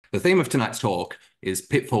The theme of tonight's talk is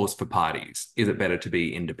pitfalls for parties. Is it better to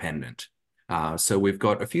be independent? So we've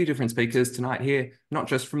got a few different speakers tonight here, not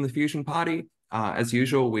just from the Fusion Party. As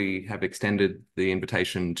usual, we have extended the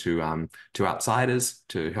invitation to outsiders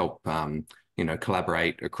to help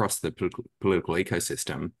collaborate across the political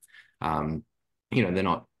ecosystem. They're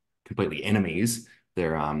not completely enemies.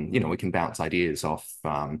 They're we can bounce ideas off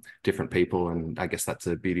different people, and I guess that's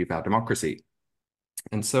the beauty of our democracy.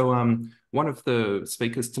 And so one of the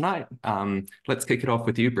speakers tonight, let's kick it off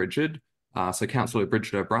with you, Bridgid. So Councillor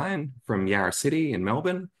Bridgid O'Brien from Yarra City in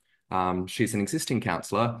Melbourne. She's an existing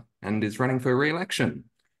councillor and is running for re-election.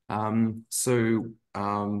 After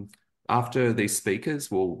these speakers,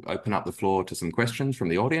 we'll open up the floor to some questions from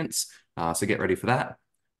the audience. So get ready for that.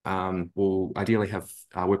 We'll ideally have,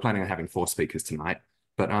 we're planning on having 4 speakers tonight.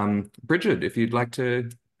 But Bridgid, if you'd like to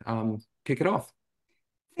kick it off.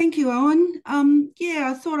 Thank you, Owen.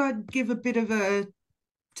 I thought I'd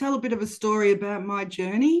tell a bit of a story about my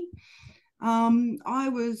journey. I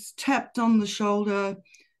was tapped on the shoulder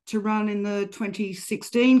to run in the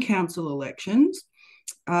 2016 council elections.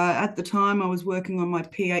 At the time, I was working on my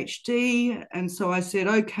PhD, and so I said,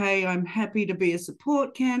 okay, I'm happy to be a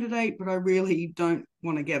support candidate, but I really don't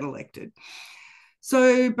want to get elected.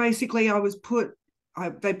 So basically,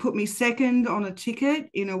 they put me second on a ticket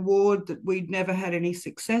in a ward that we'd never had any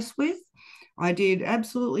success with. I did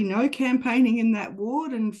absolutely no campaigning in that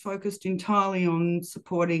ward and focused entirely on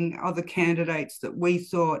supporting other candidates that we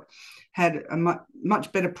thought had a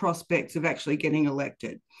much better prospects of actually getting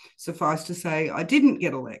elected. Suffice to say, I didn't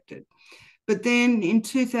get elected. But then in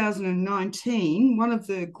 2019, one of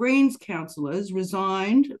the Greens councillors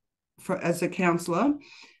resigned as a councillor,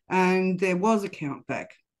 and there was a countback.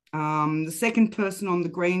 The second person on the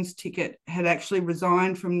Greens ticket had actually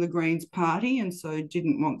resigned from the Greens party and so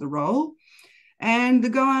didn't want the role. And the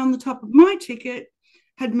guy on the top of my ticket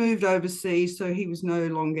had moved overseas, so he was no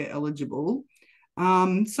longer eligible.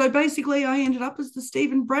 So basically, I ended up as the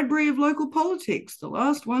Stephen Bradbury of local politics, the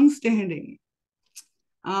last one standing.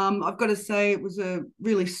 I've got to say it was a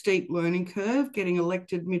really steep learning curve getting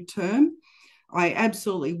elected midterm. I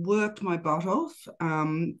absolutely worked my butt off,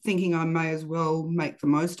 thinking I may as well make the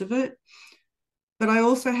most of it. But I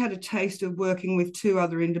also had a taste of working with 2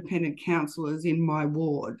 other independent councillors in my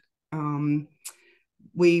ward.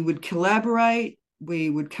 We would collaborate, we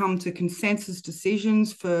would come to consensus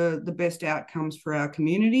decisions for the best outcomes for our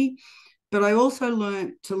community. But I also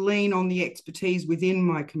learned to lean on the expertise within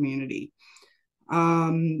my community.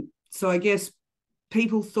 So I guess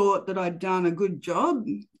people thought that I'd done a good job.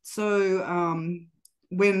 So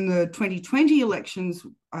when the 2020 elections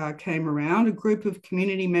came around, a group of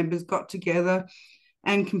community members got together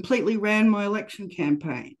and completely ran my election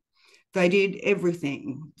campaign. They did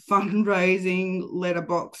everything, fundraising,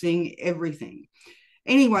 letterboxing, everything.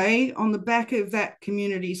 Anyway, on the back of that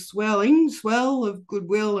community swell of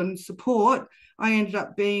goodwill and support, I ended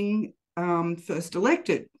up being first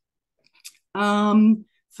elected. For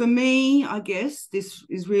me, I guess this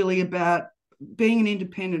is really about being an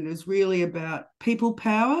independent is really about people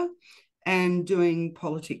power and doing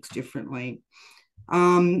politics differently.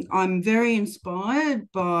 I'm very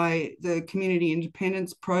inspired by the community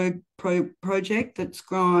independence project that's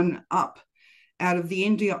grown up out of the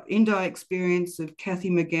Indi experience of Cathy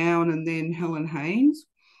McGowan and then Helen Haynes,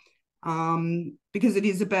 because it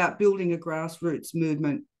is about building a grassroots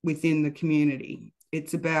movement within the community.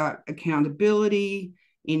 It's about accountability,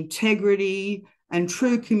 integrity, and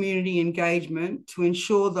true community engagement to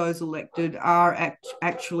ensure those elected are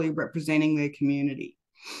actually representing their community.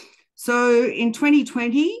 So in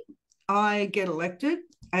 2020, I get elected,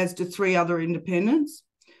 as do 3 other independents.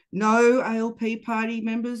 No ALP party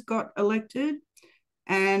members got elected,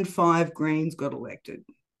 and 5 Greens got elected.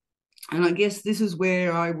 And I guess this is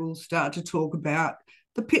where I will start to talk about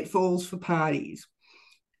the pitfalls for parties.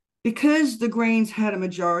 Because the Greens had a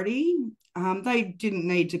majority, they didn't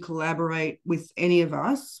need to collaborate with any of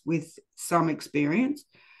us with some experience.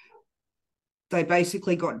 They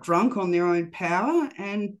basically got drunk on their own power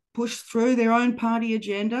and pushed through their own party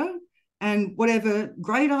agenda and whatever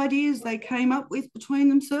great ideas they came up with between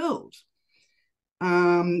themselves.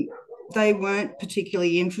 They weren't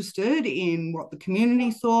particularly interested in what the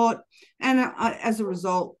community thought, and as a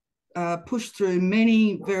result, pushed through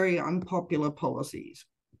many very unpopular policies.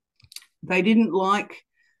 They didn't like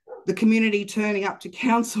the community turning up to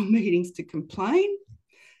council meetings to complain.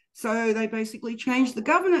 So they basically changed the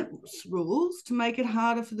governance rules to make it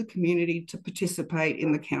harder for the community to participate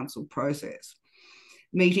in the council process.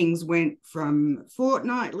 Meetings went from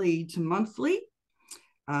fortnightly to monthly.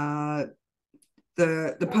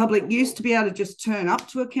 The public used to be able to just turn up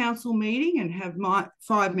to a council meeting and have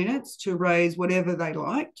 5 minutes to raise whatever they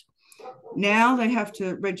liked. Now they have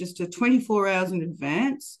to register 24 hours in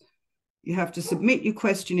advance. You have to submit your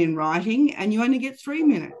question in writing, and you only get 3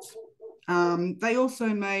 minutes. They also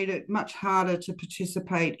made it much harder to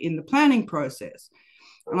participate in the planning process.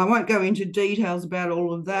 And I won't go into details about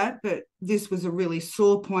all of that, but this was a really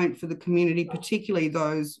sore point for the community, particularly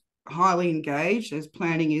those highly engaged, as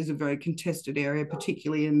planning is a very contested area,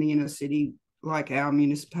 particularly in the inner city, like our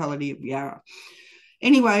municipality of Yarra.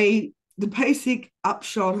 Anyway, the basic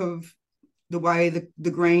upshot of the way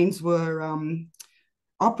the Greens were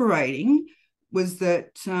operating was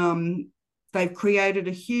that they've created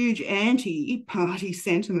a huge anti-party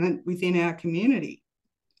sentiment within our community.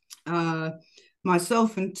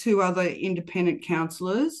 Myself and 2 other independent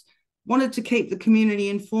councillors wanted to keep the community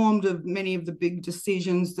informed of many of the big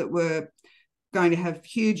decisions that were going to have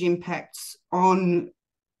huge impacts on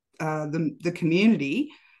the community,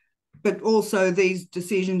 but also these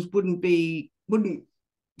decisions wouldn't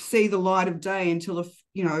see the light of day until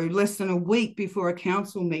less than a week before a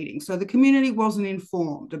council meeting. So the community wasn't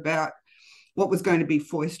informed about what was going to be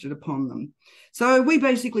foisted upon them. So we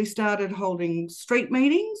basically started holding street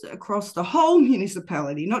meetings across the whole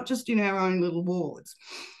municipality, not just in our own little wards.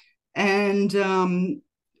 And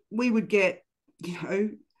we would get,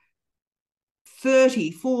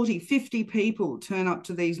 30, 40, 50 people turn up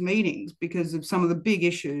to these meetings because of some of the big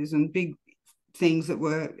issues and big things that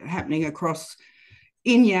were happening across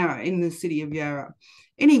in Yarra, in the city of Yarra.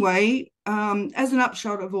 Anyway, as an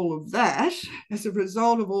upshot of all of that, as a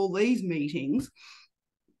result of all these meetings,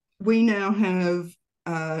 we now have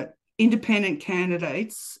independent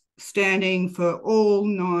candidates standing for all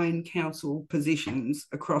 9 council positions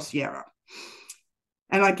across Yarra.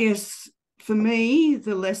 And I guess for me,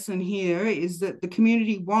 the lesson here is that the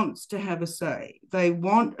community wants to have a say. They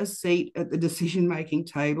want a seat at the decision-making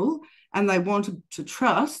table, and they want to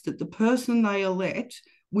trust that the person they elect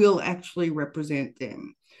will actually represent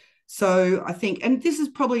them. So I think, and this is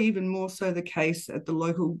probably even more so the case at the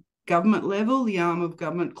local government level, the arm of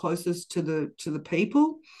government closest to the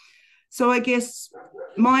people. So I guess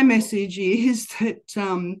my message is that,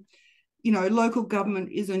 local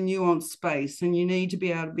government is a nuanced space, and you need to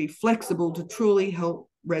be able to be flexible to truly help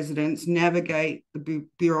residents navigate the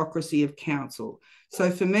bureaucracy of council.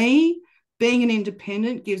 So for me, being an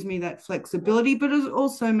independent gives me that flexibility, but it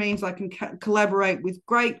also means I can collaborate with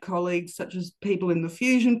great colleagues, such as people in the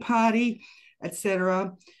Fusion Party,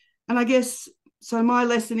 etc. And I guess, so my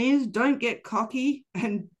lesson is, don't get cocky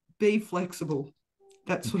and be flexible.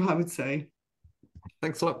 That's what I would say.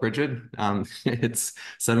 Thanks a lot, Bridgid. It's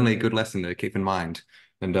certainly a good lesson to keep in mind.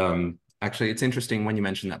 And actually, it's interesting when you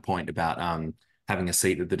mentioned that point about having a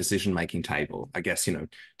seat at the decision-making table. I guess,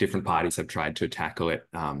 different parties have tried to tackle it.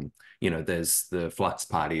 There's the Flux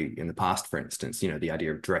Party in the past, for instance, the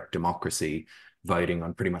idea of direct democracy, voting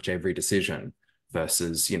on pretty much every decision,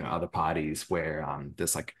 versus, other parties where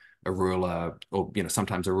there's like a ruler, or,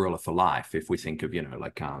 sometimes a ruler for life, if we think of,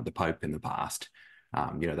 the Pope in the past.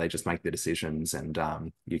 They just make the decisions, and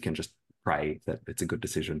you can just pray that it's a good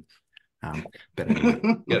decision. But anyway,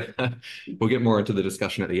 we'll get more into the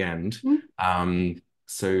discussion at the end.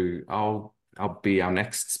 So I'll be our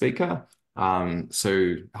next speaker.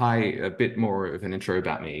 So hi, a bit more of an intro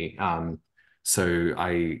about me. So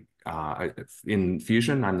I in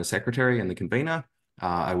Fusion, I'm the secretary and the convener.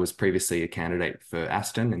 I was previously a candidate for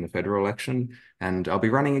Aston in the federal election, and I'll be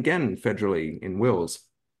running again federally in Wills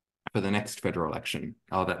for the next federal election.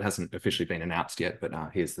 Oh, that hasn't officially been announced yet, but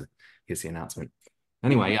here's the announcement.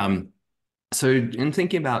 Anyway, so in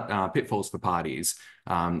thinking about pitfalls for parties,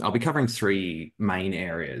 I'll be covering 3 main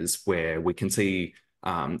areas where we can see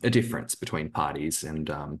a difference between parties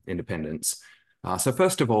and independents. So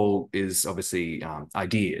first of all is obviously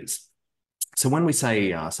ideas. So when we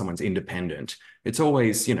say someone's independent, it's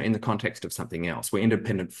always, in the context of something else. We're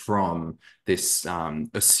independent from this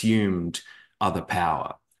assumed other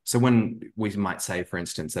power. So when we might say, for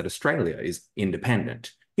instance, that Australia is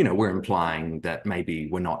independent, we're implying that maybe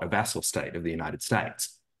we're not a vassal state of the United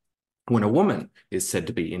States. When a woman is said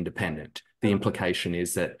to be independent, the implication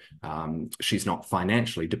is that she's not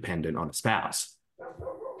financially dependent on a spouse.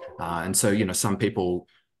 And so, some people,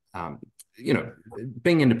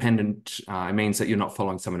 being independent, it means that you're not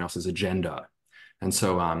following someone else's agenda. And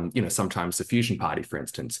so, sometimes the Fusion Party, for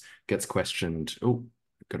instance, gets questioned. Oh,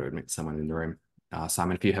 I've got to admit someone in the room.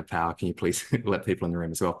 Simon, if you have power, can you please let people in the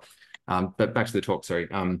room as well? But back to the talk, sorry.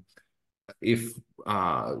 If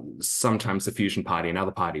sometimes the Fusion Party and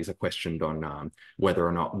other parties are questioned on whether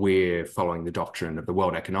or not we're following the doctrine of the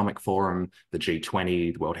World Economic Forum, the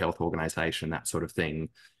G20, the World Health Organization, that sort of thing.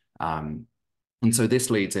 And so this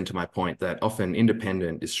leads into my point that often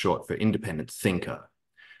independent is short for independent thinker.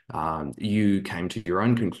 You came to your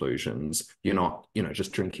own conclusions. You're not,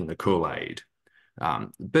 just drinking the Kool-Aid.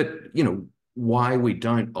 But, why we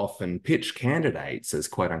don't often pitch candidates as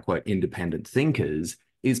quote unquote independent thinkers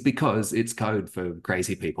is because it's code for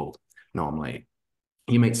crazy people. Normally,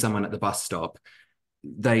 you meet someone at the bus stop,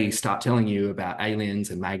 they start telling you about aliens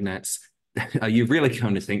and magnets. Are you really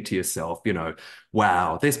going to think to yourself,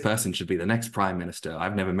 wow, this person should be the next prime minister?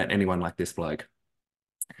 I've never met anyone like this bloke.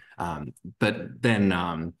 But then,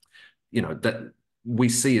 that we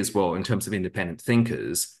see as well in terms of independent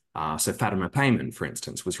thinkers. So Fatima Payman, for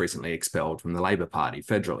instance, was recently expelled from the Labor Party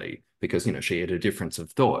federally because, she had a difference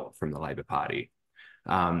of thought from the Labor Party.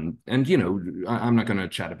 And, I'm not going to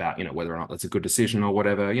chat about, whether or not that's a good decision or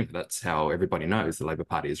whatever. That's how everybody knows the Labor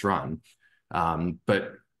Party is run.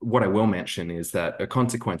 But what I will mention is that a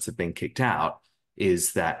consequence of being kicked out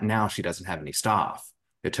is that now she doesn't have any staff.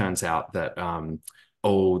 It turns out that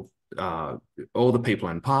all the people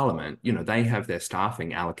in Parliament, they have their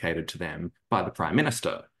staffing allocated to them by the Prime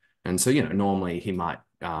Minister. And so, normally he might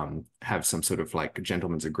have some sort of like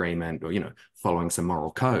gentleman's agreement or, following some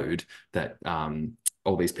moral code that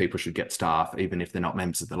all these people should get staff, even if they're not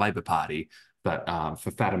members of the Labor Party. But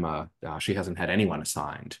for Fatima, she hasn't had anyone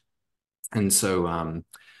assigned. And so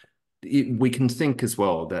we can think as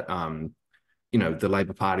well that, the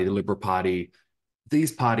Labor Party, the Liberal Party,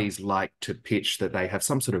 these parties like to pitch that they have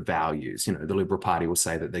some sort of values. The Liberal Party will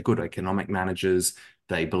say that they're good economic managers.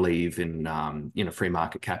 They believe in, free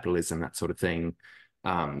market capitalism, that sort of thing,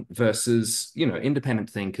 versus, independent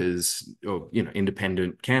thinkers or,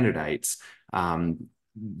 independent candidates.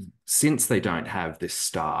 Since they don't have this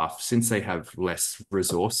staff, since they have less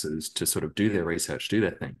resources to sort of do their research, do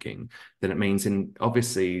their thinking, then it means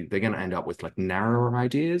obviously they're going to end up with like narrower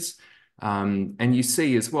ideas. And you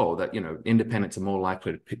see as well that, independents are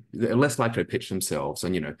less likely to pitch themselves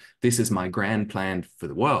on, this is my grand plan for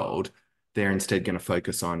the world. They're instead going to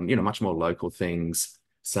focus on, much more local things,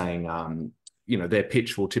 saying, their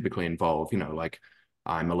pitch will typically involve, like,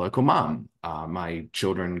 I'm a local mum. My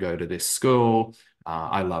children go to this school.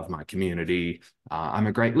 I love my community. I'm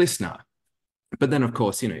a great listener. But then, of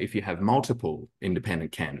course, if you have multiple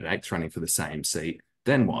independent candidates running for the same seat,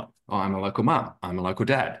 then what? Oh, I'm a local mum. I'm a local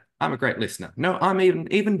dad. I'm a great listener. No, I'm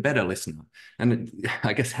even better listener. And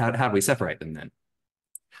I guess how do we separate them then?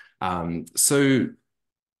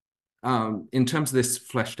 In terms of this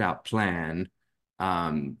fleshed out plan,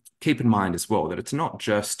 keep in mind as well that it's not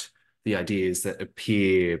just the ideas that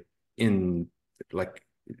appear in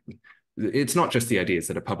it's not just the ideas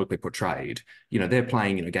that are publicly portrayed. They're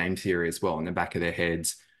playing, game theory as well in the back of their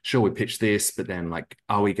heads. Sure, we pitch this, but then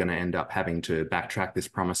are we going to end up having to backtrack this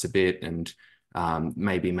promise a bit and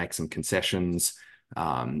maybe make some concessions?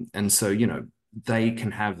 And so, they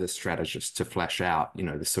can have the strategists to flesh out,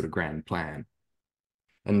 this sort of grand plan.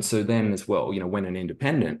 And so then as well, when an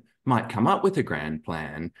independent might come up with a grand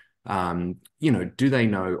plan, do they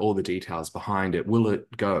know all the details behind it? Will it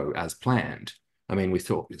go as planned? I mean, we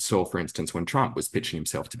saw, for instance, when Trump was pitching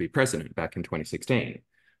himself to be president back in 2016,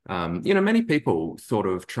 many people thought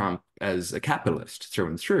of Trump as a capitalist through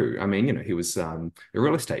and through. I mean, he was a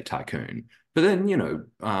real estate tycoon. But then,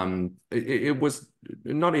 it was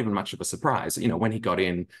not even much of a surprise. When he got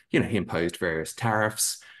in, he imposed various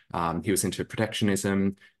tariffs. He was into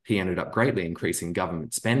protectionism. He ended up greatly increasing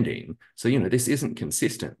government spending. So, this isn't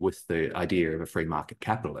consistent with the idea of a free market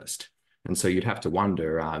capitalist. And so you'd have to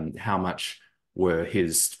wonder how much were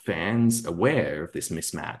his fans aware of this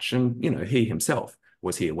mismatch? And, he himself,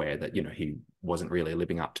 was he aware that, he wasn't really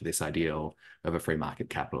living up to this ideal of a free market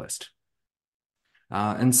capitalist?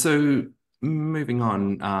 And so moving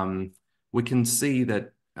on, we can see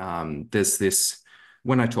that there's this,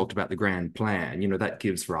 when I talked about the grand plan, that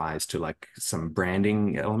gives rise to some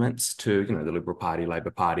branding elements to, the Liberal Party,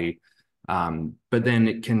 Labor Party. But then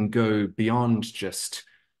it can go beyond just,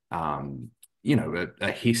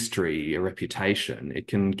 a history, a reputation. It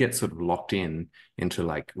can get sort of locked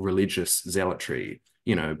into religious zealotry.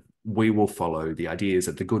 We will follow the ideas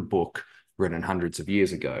of the good book written hundreds of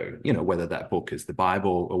years ago, whether that book is the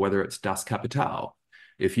Bible or whether it's Das Kapital.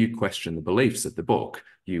 If you question the beliefs of the book,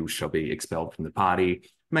 you shall be expelled from the party.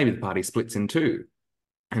 Maybe the party splits in two.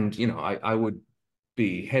 And, I would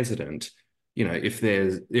be hesitant, if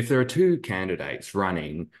there are two candidates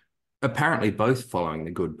running, apparently both following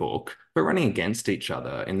the good book, but running against each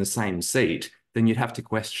other in the same seat, then you'd have to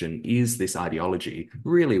question, is this ideology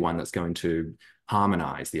really one that's going to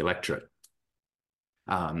harmonize the electorate?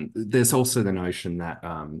 There's also the notion that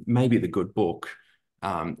maybe the good book,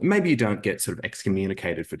 maybe you don't get sort of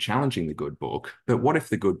excommunicated for challenging the good book, but what if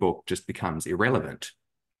the good book just becomes irrelevant?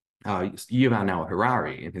 Yuval Noah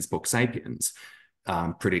Harari, in his book *Sapiens*,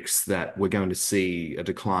 predicts that we're going to see a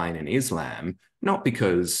decline in Islam, not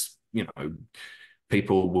because,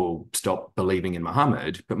 people will stop believing in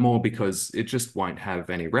Muhammad, but more because it just won't have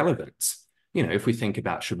any relevance. If we think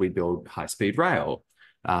about, should we build high-speed rail?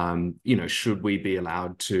 Should we be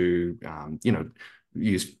allowed to,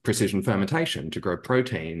 use precision fermentation to grow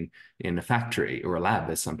protein in a factory or a lab,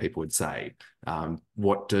 as some people would say?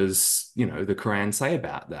 What does, the Quran say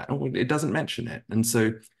about that? Oh, it doesn't mention it. And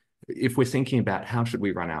so if we're thinking about how should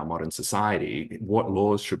we run our modern society, what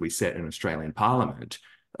laws should we set in Australian Parliament,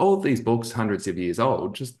 all of these books, hundreds of years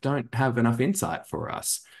old, just don't have enough insight for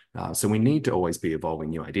us. So we need to always be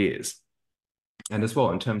evolving new ideas. And as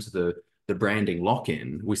well, in terms of the branding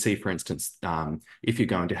lock-in, we see, for instance, if you're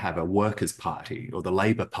going to have a workers' party or the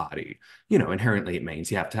Labor Party, inherently it means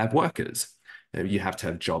you have to have workers. You have to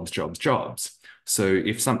have jobs, jobs, jobs. So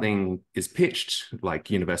if something is pitched like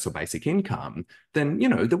universal basic income, then,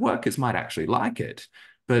 the workers might actually like it.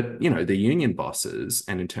 But, the union bosses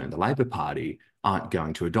and in turn the Labor Party aren't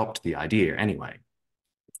going to adopt the idea anyway.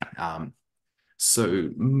 So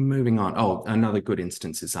moving on. Oh, another good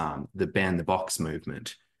instance is the ban the box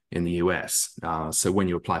movement in the US. So when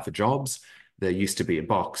you apply for jobs, there used to be a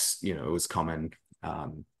box, it was common.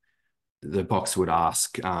 The box would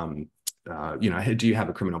ask, do you have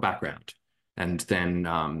a criminal background? And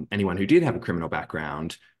then anyone who did have a criminal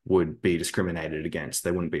background would be discriminated against. They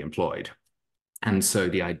wouldn't be employed. And so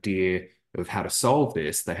the idea of how to solve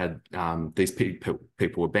this, they had these people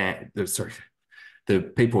were banned. The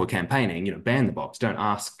people were campaigning, ban the box. Don't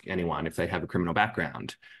ask anyone if they have a criminal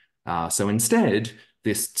background. So instead,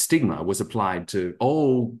 this stigma was applied to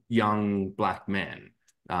all young Black men.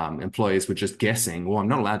 Employers were just guessing, well, I'm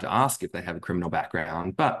not allowed to ask if they have a criminal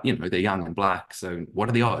background, but, they're young and Black, so what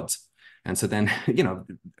are the odds? And so then,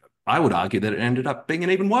 I would argue that it ended up being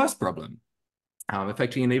an even worse problem,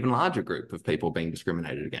 affecting an even larger group of people being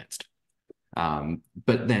discriminated against.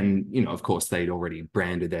 But then, of course, they'd already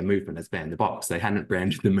branded their movement as ban the box. They hadn't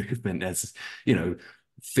branded the movement as,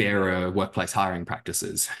 fairer workplace hiring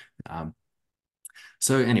practices.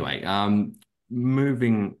 So anyway,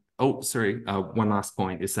 moving, one last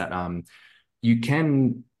point is that you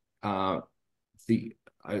can,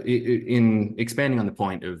 in expanding on the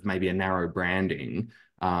point of maybe a narrow branding,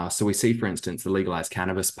 so we see, for instance, the Legalized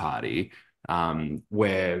Cannabis Party,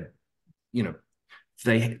 where,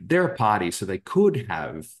 they're a party, so they could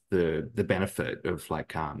have the benefit of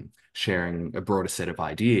like sharing a broader set of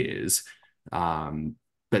ideas,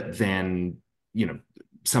 but then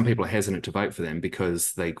some people are hesitant to vote for them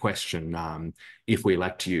because they question, if we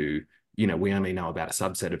elect you, we only know about a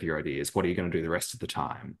subset of your ideas. What are you going to do the rest of the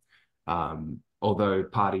time? Although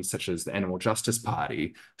parties such as the Animal Justice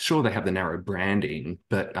Party, sure, they have the narrow branding,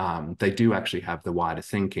 but they do actually have the wider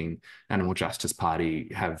thinking. Animal Justice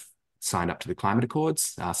Party have signed up to the climate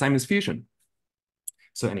accords, same as Fusion.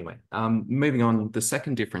 So anyway, moving on, the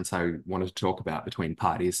second difference I wanted to talk about between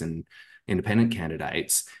parties and independent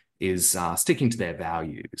candidates is sticking to their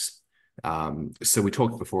values. So we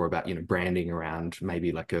talked before about, branding around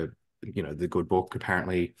maybe like the good book,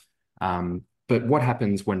 apparently. But what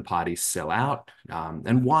happens when parties sell out,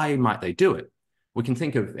 and why might they do it? We can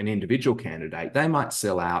think of an individual candidate. They might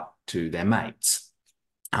sell out to their mates.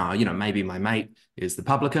 Maybe my mate is the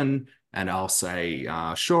publican, and I'll say,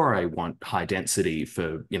 sure, I want high density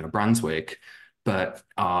for, Brunswick, but,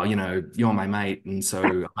 you're my mate, and so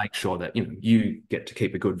I'll make sure that, you get to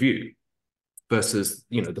keep a good view. Versus,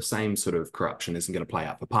 the same sort of corruption isn't going to play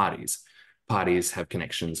out for parties. Parties have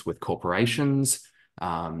connections with corporations,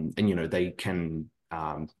 and, they can,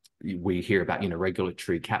 we hear about,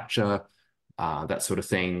 regulatory capture, that sort of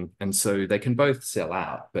thing. And so they can both sell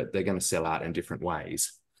out, but they're going to sell out in different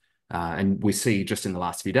ways. And we see just in the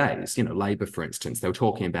last few days, Labor, for instance, they were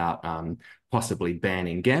talking about possibly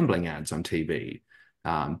banning gambling ads on TV.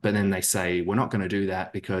 But then they say, we're not going to do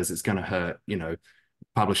that because it's going to hurt,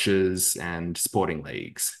 publishers and sporting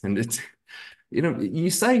leagues. And it's, you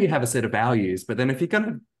say you have a set of values, but then if you're going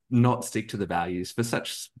to not stick to the values for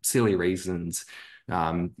such silly reasons,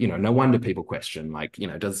 no wonder people question, like,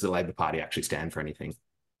 does the Labor Party actually stand for anything?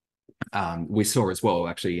 We saw as well,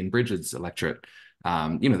 actually, in Bridgid's electorate,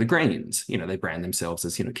 the Greens, they brand themselves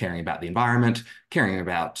as, caring about the environment, caring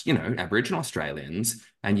about, Aboriginal Australians.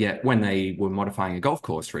 And yet when they were modifying a golf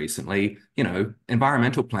course recently,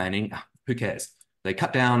 environmental planning, who cares? They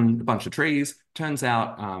cut down a bunch of trees. Turns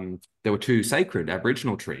out there were two sacred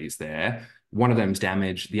Aboriginal trees there. One of them's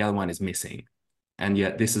damaged, the other one is missing. And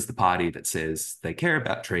yet this is the party that says they care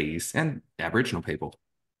about trees and Aboriginal people.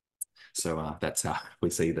 So that's how we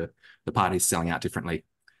see the parties selling out differently.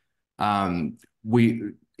 In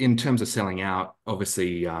terms of selling out,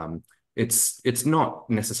 obviously, it's not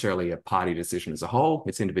necessarily a party decision as a whole,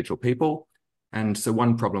 it's individual people. And so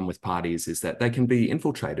one problem with parties is that they can be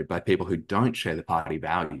infiltrated by people who don't share the party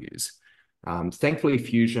values. Thankfully,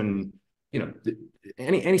 Fusion,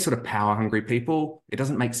 any sort of power-hungry people, it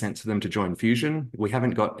doesn't make sense for them to join Fusion. We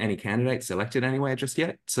haven't got any candidates elected anywhere just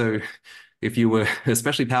yet. So if you were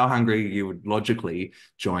especially power-hungry, you would logically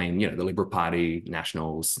join, the Liberal Party,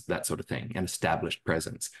 Nationals, that sort of thing, an established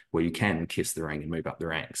presence where you can kiss the ring and move up the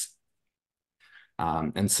ranks.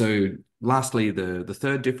 And so lastly, the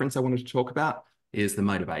third difference I wanted to talk about is the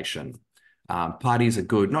motivation. Parties are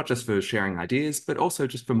good, not just for sharing ideas, but also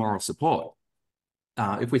just for moral support.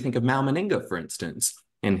 If we think of Mal Meninga, for instance,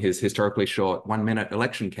 in his historically short 1-minute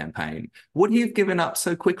election campaign, would he have given up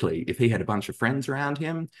so quickly if he had a bunch of friends around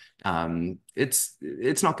him? It's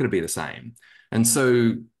not going to be the same. And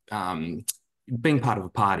so being part of a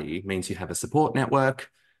party means you have a support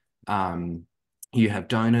network, you have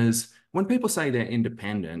donors. When people say they're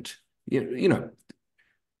independent, don't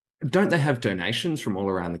they have donations from all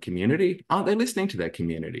around the community? Aren't they listening to their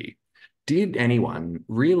community? Did anyone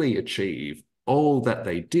really achieve all that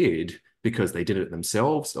they did because they did it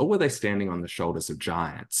themselves, or were they standing on the shoulders of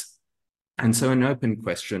giants? And so an open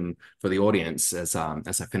question for the audience as I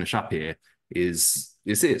finish up here is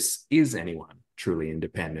this: is anyone truly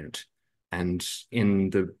independent? And in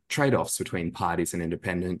the trade-offs between parties and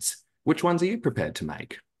independence, which ones are you prepared to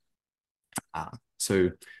make?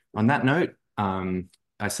 So on that note,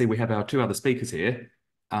 I see we have our two other speakers here.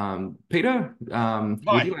 Peter,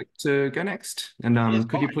 would you like to go next? And Yes,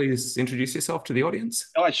 could you please introduce yourself to the audience?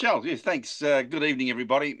 I shall. Yes, thanks. Good evening,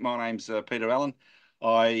 everybody. My name's Peter Allan.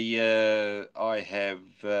 I have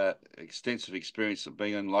extensive experience of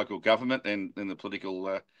being in local government and in the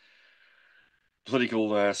political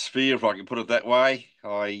sphere, if I can put it that way.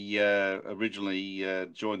 I originally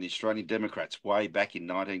joined the Australian Democrats way back in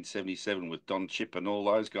 1977 with Don Chipp and all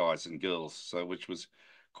those guys and girls, so which was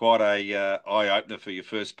quite a eye-opener for your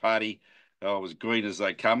first party. I was green as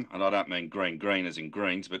they come, and I don't mean green as in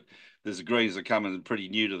greens, but there's a green as they come and pretty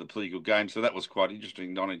new to the political game, so that was quite interesting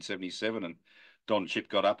in 1977, and Don Chipp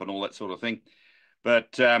got up and all that sort of thing.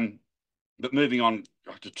 But moving on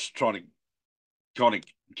to trying to kind of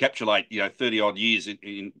encapsulate 30 odd years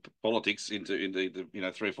in politics into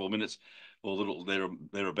the 3 or 4 minutes or little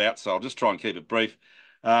thereabouts. So I'll just try and keep it brief.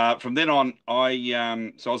 From then on,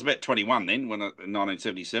 I was about 21 then in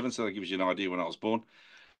 1977. So that gives you an idea when I was born.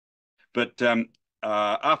 But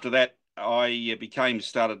after that, I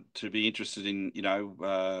started to be interested in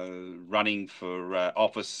running for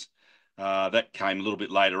office. That came a little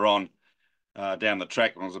bit later on. Down the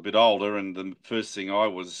track when I was a bit older, and the first thing I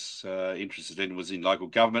was interested in was in local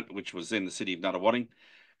government, which was then the city of Nunawading.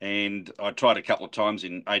 And I tried a couple of times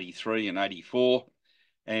in 83 and 84,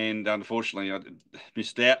 and unfortunately I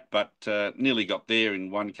missed out, but nearly got there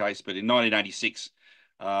in one case. But in 1986,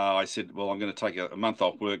 I said, well, I'm going to take a month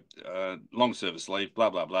off work, long service leave, blah,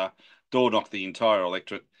 blah, blah, door knocked the entire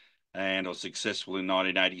electorate, and I was successful in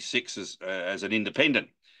 1986 as an independent.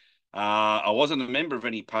 I wasn't a member of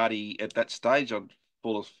any party at that stage. I'd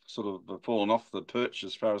sort of fallen off the perch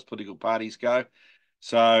as far as political parties go.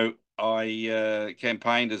 So I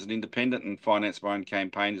campaigned as an independent and financed my own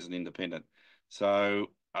campaign as an independent.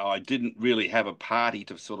 So I didn't really have a party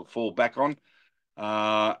to sort of fall back on,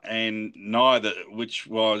 and neither, which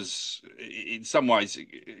was in some ways,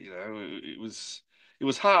 it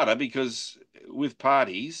was harder because with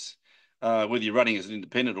parties, whether you're running as an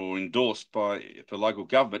independent or endorsed for local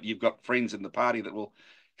government, you've got friends in the party that will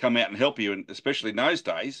come out and help you. And especially in those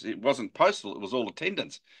days, it wasn't postal, it was all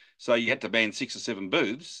attendance. So you had to man 6 or 7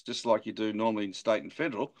 booths, just like you do normally in state and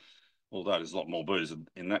federal, although there's a lot more booths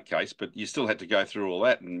in that case, but you still had to go through all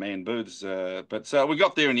that and man booths. But so we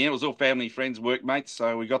got there in the end. It was all family, friends, workmates.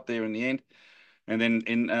 So we got there in the end. And then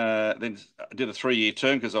then I did a 3-year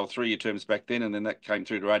term because I was 3-year terms back then. And then that came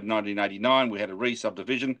through to 1989. We had a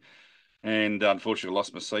re-subdivision. And unfortunately, I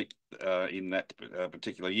lost my seat in that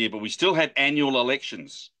particular year. But we still had annual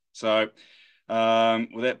elections. So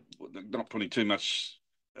without not putting too much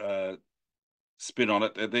spin on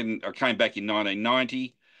it, then I came back in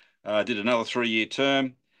 1990, did another 3-year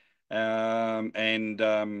term, and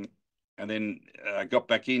then got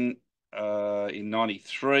back in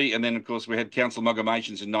 93. And then, of course, we had council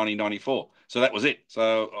amalgamations in 1994. So that was it.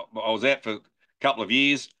 So I was out for a couple of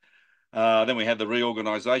years. Then we had the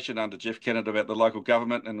reorganisation under Jeff Kennett about the local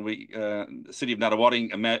government, and the city of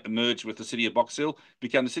Nunawading merged with the city of Box Hill,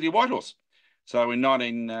 became the city of Whitehorse. So in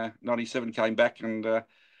 1997 came back, and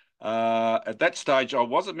at that stage I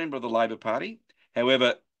was a member of the Labor Party.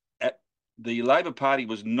 However, the Labor Party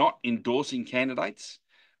was not endorsing candidates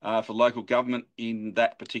for local government in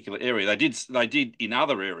that particular area. They did in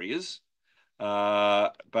other areas,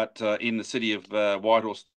 but in the city of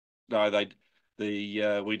Whitehorse, no,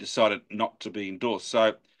 we decided not to be endorsed.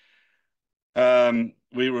 So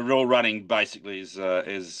we were all running basically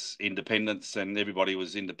as independents, and everybody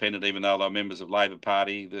was independent, even though they were members of Labor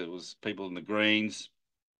Party. There was people in the Greens.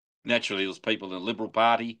 Naturally, there was people in the Liberal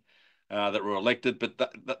Party that were elected, but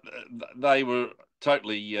they were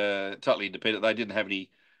totally independent. They didn't have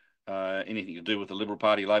anything to do with the Liberal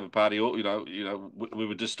Party, Labor Party, or we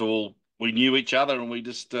were just we knew each other, and we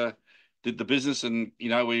just did the business. And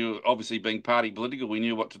we were obviously, being party political, we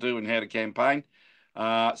knew what to do and how to campaign.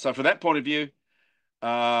 So from that point of view,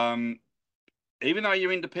 even though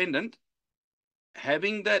you're independent,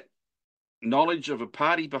 having that knowledge of a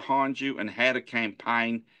party behind you and how to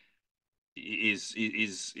campaign is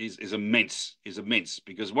immense,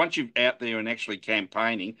 because once you're out there and actually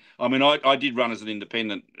campaigning, I mean, I did run as an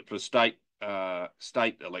independent for state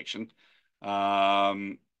election,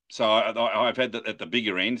 so I've had that at the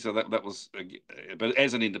bigger end, so that was, but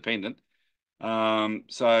as an independent,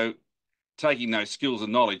 so taking those skills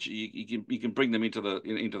and knowledge, you can bring them into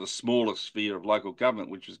the smaller sphere of local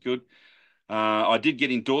government, which was good. I did get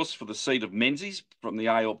endorsed for the seat of Menzies from the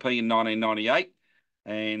ALP in 1998.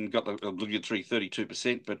 And got the obligatory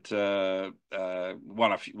 32%, but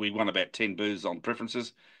we won about 10 boos on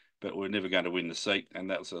preferences, but we're never going to win the seat, and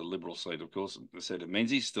that was a Liberal seat, of course. The seat of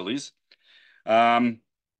Menzies still is. Then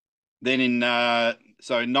in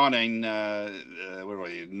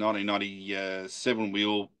 1997, we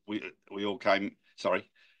all came. Sorry,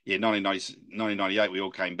 yeah, 1998, we all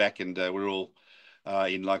came back, and we're all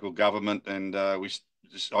in local government, and I just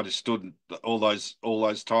stood all those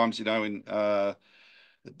times, in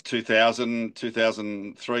 2000,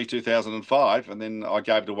 2003, 2005, and then I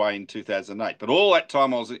gave it away in 2008. But all that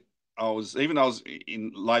time, I was even though I was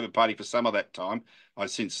in Labor Party for some of that time, I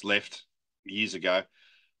since left years ago.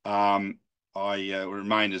 I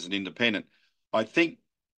remained as an independent. I think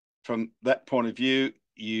from that point of view,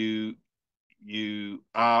 you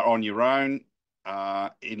are on your own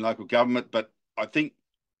in local government, but I think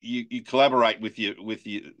you collaborate with the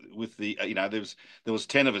there was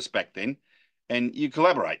 10 of us back then. And you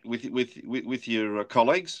collaborate with your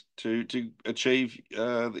colleagues to achieve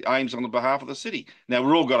the aims on the behalf of the city. Now,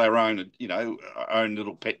 we've all got our own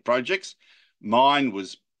little pet projects. Mine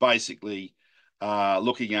was basically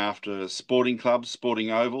looking after sporting clubs, sporting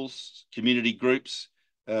ovals, community groups.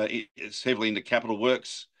 It's heavily into capital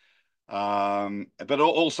works, but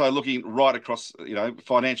also looking right across,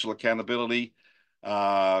 financial accountability.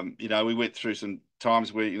 We went through some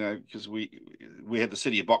times where, because we had the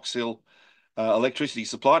city of Box Hill electricity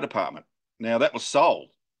supply department. Now that was sold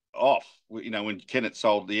off, when Kennett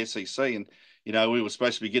sold the SEC, and we were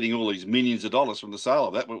supposed to be getting all these millions of dollars from the sale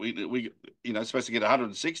of that, but we supposed to get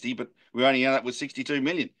 160, but we only ended up with 62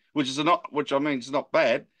 million, which is not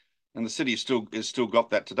bad, and the city has still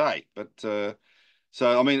got that today. But so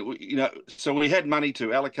I mean, so we had money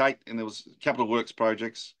to allocate, and there was capital works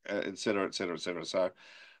projects, et cetera, et cetera, et cetera. So,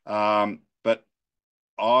 but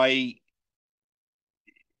I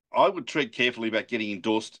would tread carefully about getting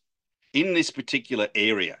endorsed in this particular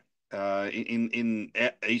area, in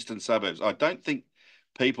eastern suburbs. I don't think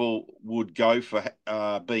people would go for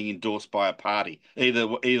being endorsed by a party, either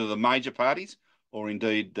the major parties or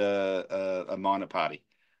indeed a minor party.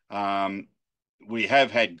 We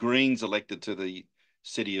have had Greens elected to the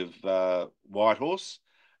city of Whitehorse.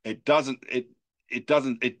 It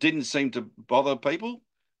didn't seem to bother people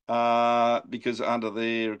because under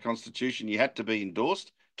their constitution you had to be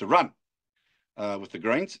endorsed to run with the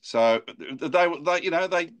Greens. So they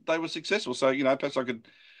were successful. So perhaps I could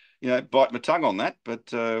bite my tongue on that, but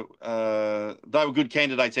they were good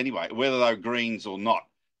candidates anyway. Whether they were Greens or not,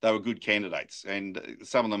 they were good candidates, and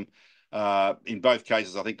some of them, in both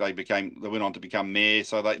cases, I think they went on to become mayor.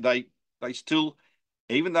 So they still,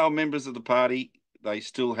 even though members of the party, they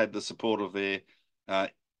still had the support of their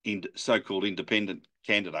so-called independent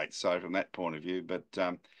candidates. So from that point of view, but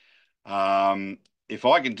if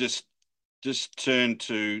I can just turn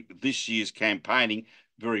to this year's campaigning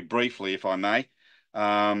very briefly, if I may,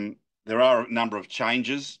 there are a number of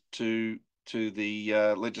changes to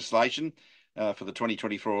the legislation for the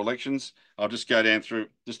 2024 elections. I'll just go down through.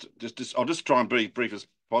 I'll just try and be brief as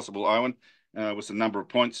possible, Owen, with a number of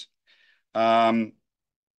points.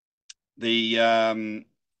 The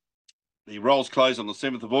rolls close on the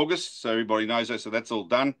 7th of August, so everybody knows that. So that's all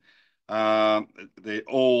done. They're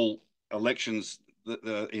all elections for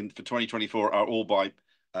 2024 are all by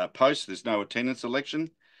post. There's no attendance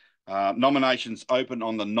election. Nominations open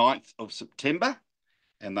on the 9th of September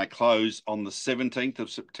and they close on the 17th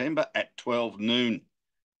of September at 12 noon.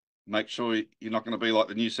 Make sure you're not going to be like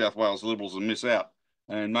the New South Wales Liberals and miss out.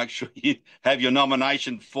 And make sure you have your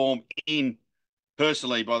nomination form in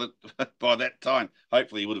personally by that time.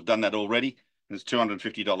 Hopefully you would have done that already. There's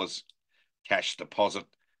 $250 cash deposit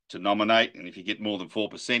to nominate. And if you get more than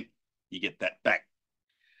 4%, you get that back.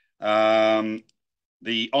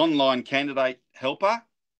 The online candidate helper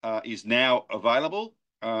is now available,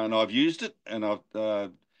 and I've used it, and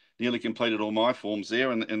I've nearly completed all my forms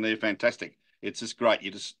there, and they're fantastic. It's just great.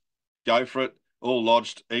 You just go for it, all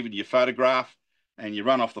lodged, even your photograph, and you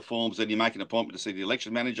run off the forms, and you make an appointment to see the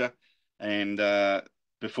election manager, and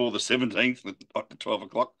before the 17th at 12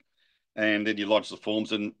 o'clock, and then you lodge the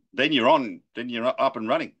forms, and then you're up and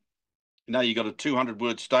running. You know, you got a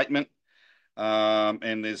 200-word statement,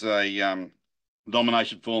 and there's a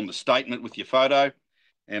nomination form, the statement with your photo,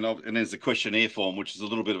 and there's the questionnaire form, which is a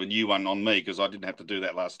little bit of a new one on me because I didn't have to do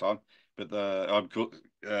that last time. But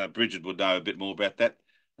Bridgid would know a bit more about that,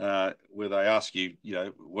 where they ask you, you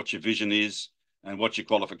know, what your vision is and what your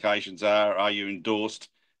qualifications are you endorsed,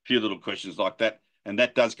 a few little questions like that. And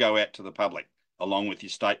that does go out to the public along with your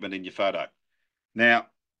statement and your photo. Now,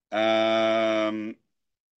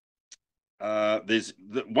 there's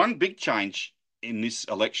one big change in this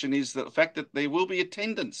election is the fact that there will be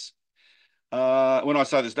attendance. When I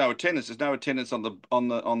say there's no attendance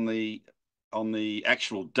on the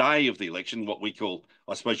actual day of the election, what we call,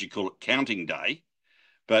 I suppose you call it counting day.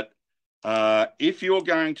 But if you're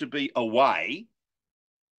going to be away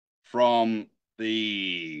from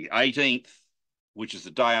the 18th, which is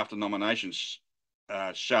the day after nominations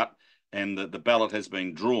shut and the ballot has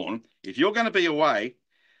been drawn, if you're going to be away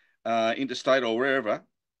interstate or wherever,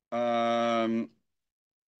 from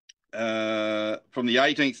the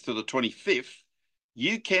 18th to the 25th,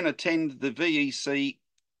 you can attend the VEC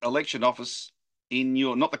election office in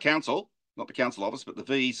your, not the council office, but the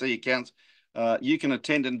VEC accounts. You can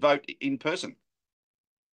attend and vote in person,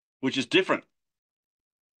 which is different.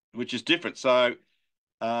 So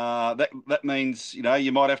that means, you know,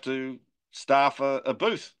 you might have to staff a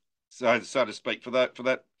booth, so to speak, for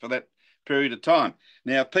that period of time.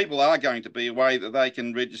 Now, if people are going to be away, that they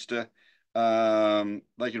can register.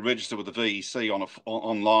 They can register with the VEC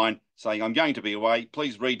online, saying, "I'm going to be away.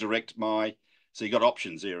 Please redirect my." So you got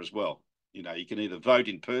options there as well. You know, you can either vote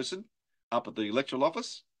in person up at the electoral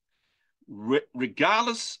office,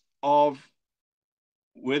 regardless of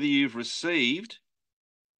whether you've received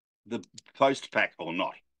the post pack or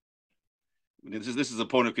not. This is a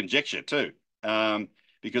point of conjecture too,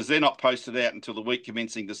 because they're not posted out until the week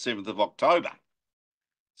commencing the 7th of October.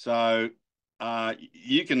 So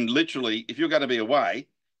you can literally, if you're going to be away,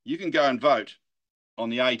 you can go and vote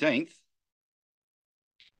on the 18th,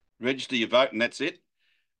 register your vote, and that's it.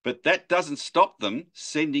 But that doesn't stop them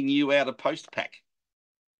sending you out a post pack.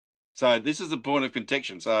 So this is a point of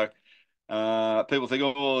contention. So people think,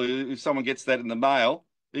 oh, if someone gets that in the mail,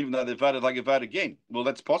 even though they've voted, they can vote again. Well,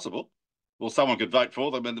 that's possible. Well, someone could vote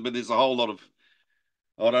for them, but there's a whole lot of,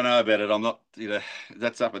 I don't know about it. I'm not, you know,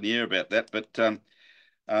 that's up in the air about that. But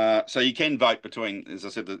so you can vote between, as I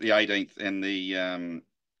said, the 18th and the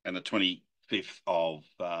 25th of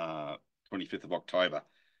October.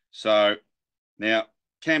 So now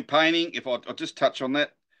campaigning, if I'll just touch on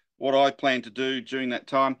that, what I plan to do during that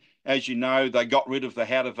time, as you know, they got rid of the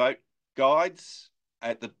how to vote guides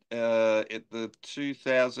at the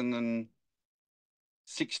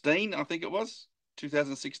 2016, I think it was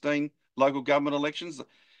 2016 local government elections.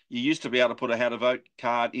 You used to be able to put a how to vote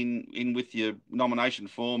card in with your nomination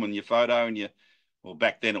form and your photo and well,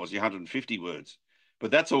 back then it was your 150 words,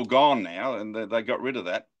 but that's all gone now, and they got rid of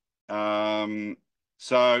that.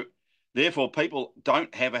 So therefore, people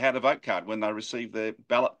don't have a how to vote card when they receive their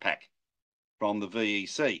ballot pack from the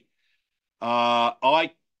VEC.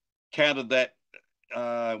 I counted that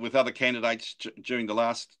with other candidates during the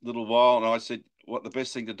last little while, and I said, what the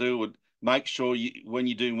best thing to do would make sure when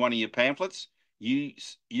you do one of your pamphlets, you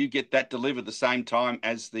get that delivered the same time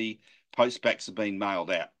as the post packs have been mailed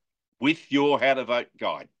out with your how to vote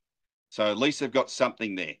guide. So at least they've got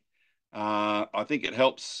something there. I think it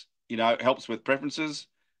helps, you know, it helps with preferences.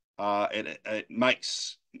 It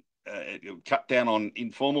makes it cut down on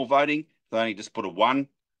informal voting. They only just put a 1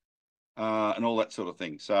 and all that sort of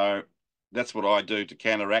thing. So that's what I do to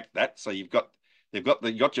counteract that. So you got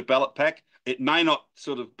your ballot pack. It may not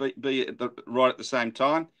sort of be right at the same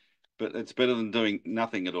time, but it's better than doing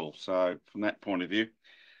nothing at all. So from that point of view,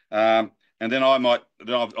 and then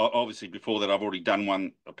obviously before that, I've already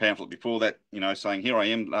done a pamphlet before that, saying here I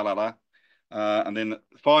am, la la la. And then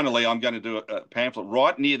finally, I'm going to do a pamphlet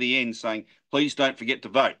right near the end saying, please don't forget to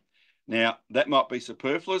vote. Now, that might be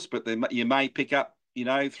superfluous, but you may pick up, 3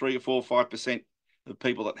 or 4 or 5% of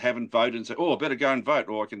people that haven't voted and say, oh, I better go and vote,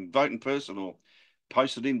 or I can vote in person, or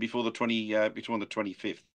post it in before the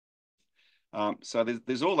 25th. So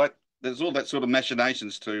there's all that sort of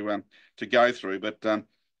machinations to go through. But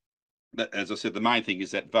as I said, the main thing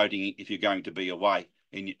is that voting, if you're going to be away,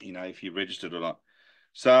 and if you're registered or not.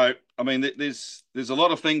 So I mean, there's a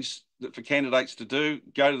lot of things for candidates to do.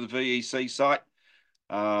 Go to the VEC site.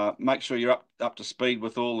 Make sure you're up to speed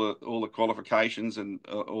with all the qualifications and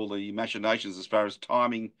all the machinations as far as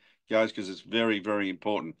timing goes, because it's very, very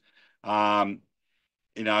important. Now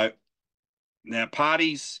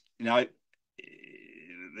parties,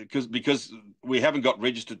 because we haven't got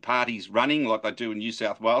registered parties running like they do in New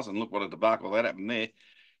South Wales, and look what a debacle that happened there,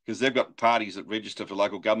 because they've got parties that register for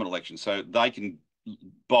local government elections, so they can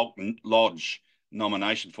bulk lodge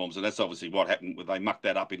nomination forms, and that's obviously what happened when they mucked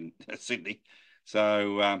that up in Sydney.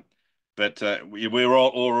 So, but we're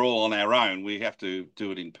all on our own. We have to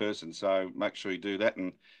do it in person. So make sure you do that,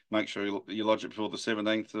 and make sure you lodge it before the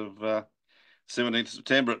 17th of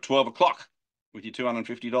September at 12 o'clock with your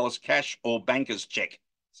 $250 cash or banker's check.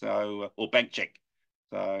 So, or bank check.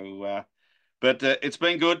 So, but it's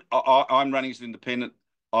been good. I'm running as an independent.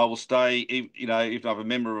 I will stay, if I'm a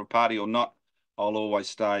member of a party or not, I'll always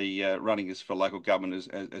stay running as for local government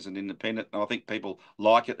as an independent. And I think people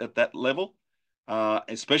like it at that level.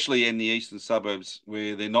 Especially in the eastern suburbs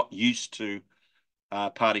where they're not used to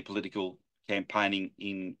party political campaigning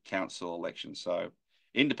in council elections. So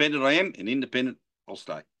independent I am, and independent I'll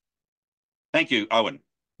stay. Thank you, Owen.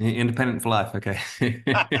 Independent for life. Okay.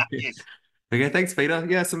 Yes. Okay, thanks, Peter.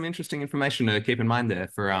 Yeah, some interesting information to keep in mind there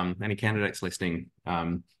for any candidates listening.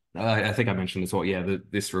 I think I mentioned as well. Yeah,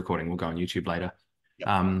 this recording will go on YouTube later.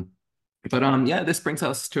 Yep. Yeah, this brings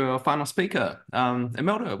us to our final speaker,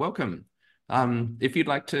 Imelda. Welcome. If you'd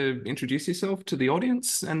like to introduce yourself to the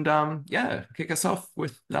audience and yeah, kick us off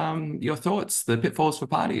with your thoughts, the pitfalls for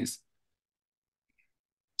parties.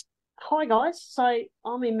 Hi guys, so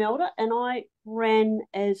I'm Imelda and I ran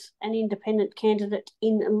as an independent candidate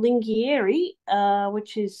in Lingiari,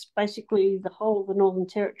 which is basically the whole of the Northern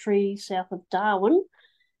Territory south of Darwin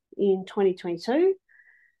in 2022.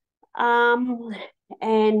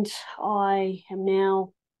 And I am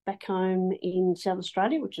now back home in South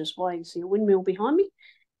Australia, which is why you see a windmill behind me.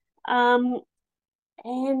 And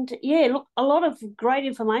yeah, look, a lot of great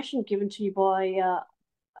information given to you by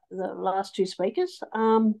the last two speakers.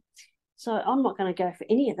 So I'm not going to go for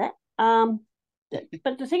any of that.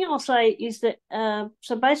 But the thing I'll say is that,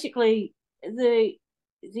 so basically the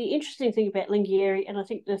interesting thing about Lingiari, and I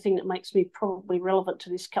think the thing that makes me probably relevant to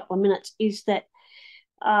this couple of minutes, is that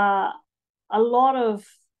a lot of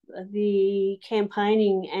the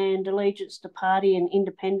campaigning and allegiance to party and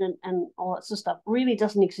independent and all that sort of stuff really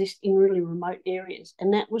doesn't exist in really remote areas.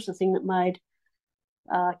 And that was the thing that made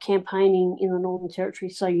campaigning in the Northern Territory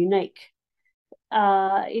so unique.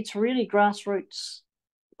 It's really grassroots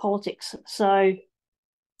politics. So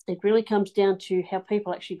it really comes down to how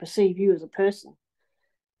people actually perceive you as a person.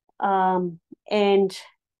 And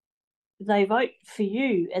they vote for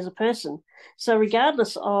you as a person. So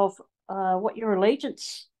regardless of what your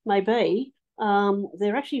allegiance may be,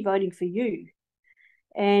 they're actually voting for you.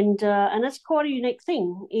 And that's quite a unique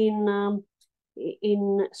thing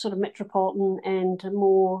in sort of metropolitan and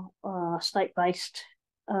more state-based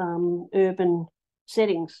urban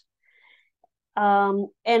settings. And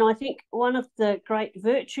I think one of the great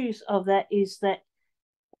virtues of that is that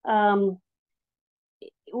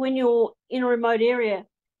when you're in a remote area,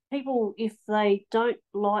 people, if they don't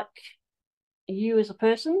like you as a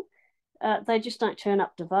person, they just don't turn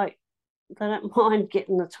up to vote. They don't mind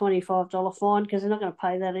getting the $25 fine because they're not going to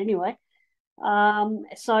pay that anyway.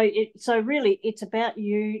 So really it's about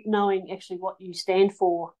you knowing actually what you stand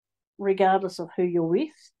for, regardless of who you're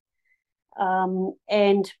with.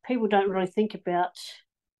 And people don't really think about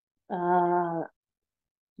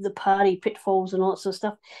the party pitfalls and all that sort of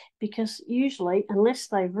stuff, because usually, unless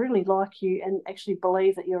they really like you and actually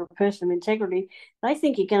believe that you're a person of integrity, they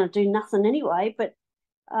think you're going to do nothing anyway. But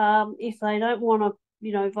if they don't want to,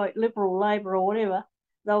 vote Liberal, Labor or whatever,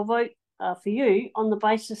 they'll vote for you on the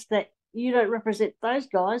basis that you don't represent those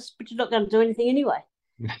guys, but you're not going to do anything anyway.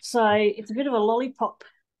 So it's a bit of a lollipop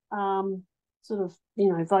sort of,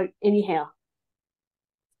 vote anyhow.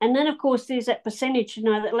 And then, of course, there's that percentage,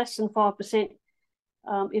 that less than 5%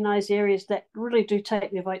 in those areas that really do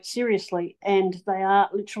take their vote seriously, and they are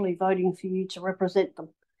literally voting for you to represent them.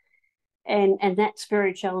 And that's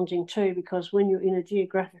very challenging too, because when you're in a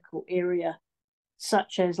geographical area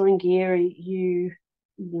such as Lingiari, you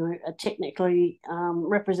are technically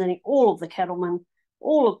representing all of the cattlemen,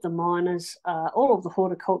 all of the miners, all of the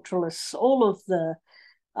horticulturalists, all of the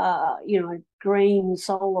green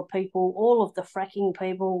solar people, all of the fracking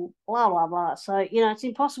people, blah blah blah. So it's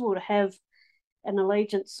impossible to have an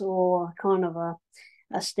allegiance or kind of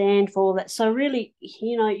a stand for that. So really,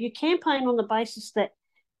 you campaign on the basis that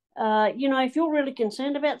if you're really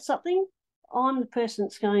concerned about something, I'm the person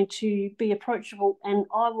that's going to be approachable, and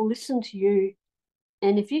I will listen to you.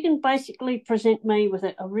 And if you can basically present me with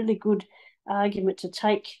a really good argument to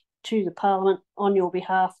take to the Parliament on your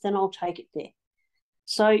behalf, then I'll take it there.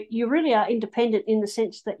 So you really are independent in the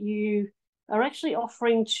sense that you are actually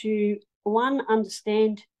offering to, one,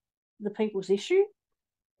 understand the people's issue,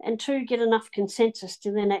 and two, get enough consensus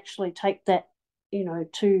to then actually take that,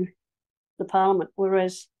 to the Parliament.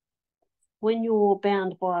 Whereas when you're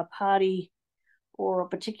bound by a party or a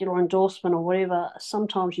particular endorsement or whatever,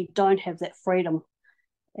 sometimes you don't have that freedom.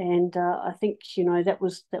 And I think, that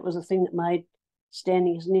was a thing that made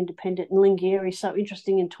standing as an independent in Lingiari so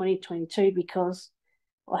interesting in 2022, because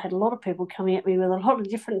I had a lot of people coming at me with a lot of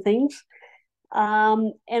different things.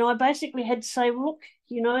 And I basically had to say, well, look,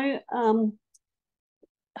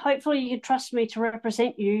 hopefully you can trust me to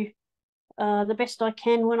represent you the best I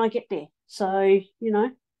can when I get there. So,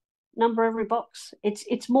 number every box.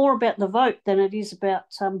 It's more about the vote than it is about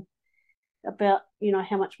how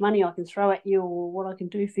much money I can throw at you or what I can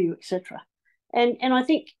do for you, etc. And I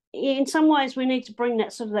think in some ways we need to bring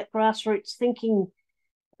that sort of that grassroots thinking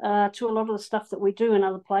to a lot of the stuff that we do in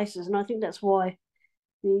other places. And I think that's why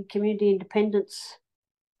the community independence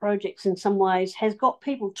projects in some ways has got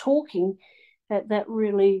people talking at that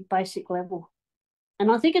really basic level.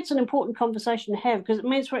 And I think it's an important conversation to have, because it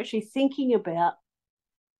means we're actually thinking about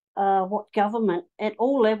what government at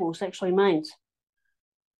all levels actually means.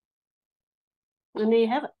 And there you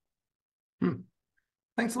have it.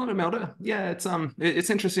 Thanks a lot, Imelda. Yeah, it's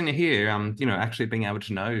interesting to hear, actually being able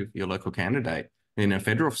to know your local candidate in a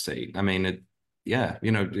federal seat. I mean,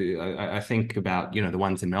 I think about, the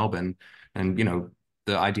ones in Melbourne, and,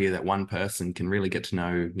 the idea that one person can really get to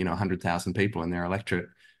know, 100,000 people in their electorate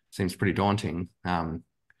seems pretty daunting.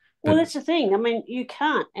 Well, that's the thing. I mean, you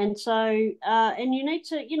can't. And so, and you need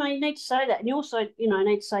to say that. And you also,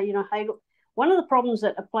 need to say, hey, look, one of the problems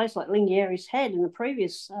that a place like Lingiari's had in the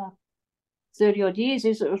previous 30-odd years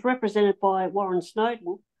is it was represented by Warren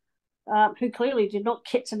Snowden, who clearly did not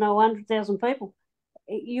get to know 100,000 people.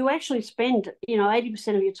 You actually spend,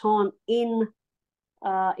 80% of your time in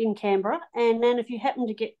Canberra, and then if you happen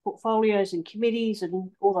to get portfolios and committees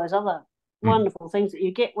and all those other wonderful things that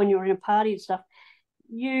you get when you're in a party and stuff,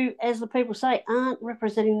 you, as the people say, aren't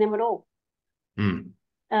representing them at all.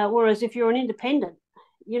 Whereas if you're an independent,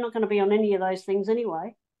 you're not going to be on any of those things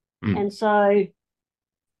anyway. And so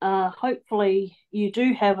hopefully you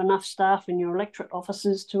do have enough staff in your electorate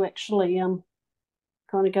offices to actually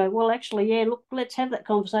kind of go, well, actually, yeah, look, let's have that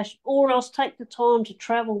conversation, or else take the time to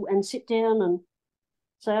travel and sit down and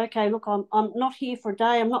say, okay, look, I'm not here for a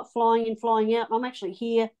day. I'm not flying in, flying out. I'm actually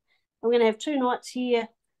here. I'm going to have 2 nights here.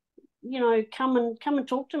 Come and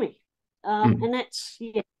talk to me. And that's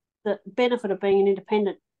the benefit of being an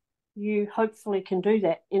independent. You hopefully can do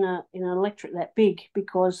that in an electorate that big,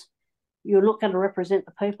 because you're not going to represent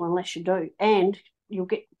the people unless you do, and you'll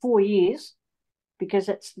get 4 years, because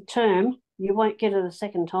that's the term. You won't get it a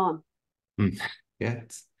second time. Yeah.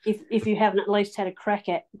 If you haven't at least had a crack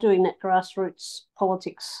at doing that grassroots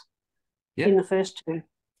politics in the first 2.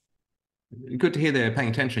 Good to hear they're paying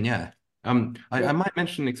attention. Yeah. I might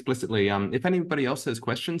mention explicitly, if anybody else has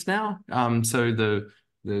questions now, so the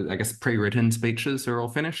I guess pre-written speeches are all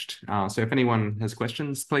finished. So if anyone has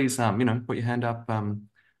questions, please, put your hand up,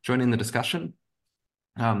 join in the discussion.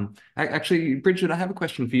 Actually, Bridgid, I have a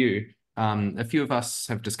question for you. A few of us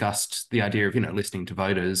have discussed the idea of, listening to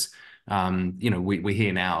voters. We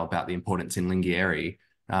hear now about the importance in Lingiari.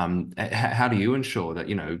 How do you ensure that,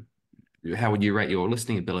 how would you rate your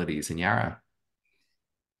listening abilities in Yarra?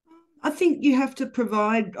 I think you have to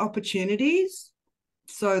provide opportunities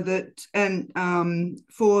so that, and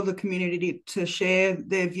for the community to share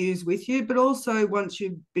their views with you. But also, once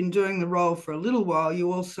you've been doing the role for a little while,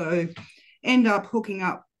 you also end up hooking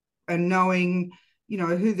up and knowing,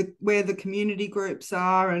 where the community groups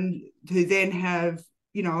are, and who then have,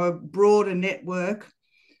 a broader network,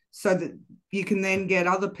 so that you can then get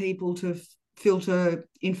other people to filter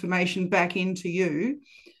information back into you.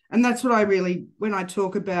 And that's what I really, when I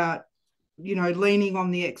talk about leaning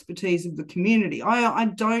on the expertise of the community. I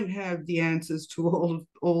don't have the answers to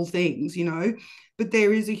all things, but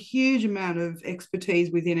there is a huge amount of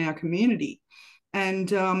expertise within our community,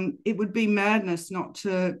 and it would be madness not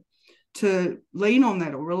to lean on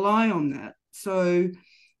that or rely on that. So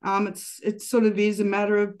it sort of is a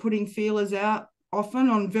matter of putting feelers out often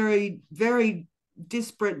on very, very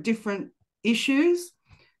disparate, different issues,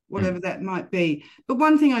 whatever that might be. But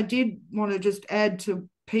one thing I did want to just add to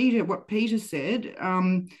what Peter said,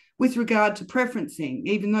 with regard to preferencing,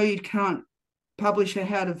 even though you can't publish a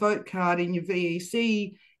how to vote card in your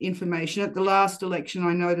VEC information, at the last election,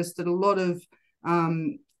 I noticed that a lot of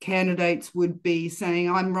candidates would be saying,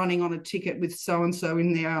 I'm running on a ticket with so-and-so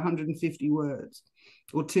in there 150 words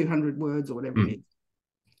or 200 words or whatever it is.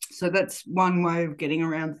 So that's one way of getting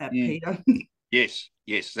around that, Peter. Yes,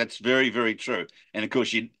 that's very, very true. And of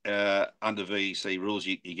course, you under VEC rules,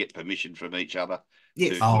 you get permission from each other.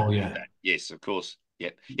 Yes. Yes, of course.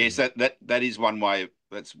 Yeah. Yes, that is one way.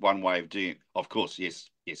 That's one way of doing it. Of course. Yes.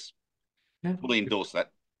 Yeah. Fully endorse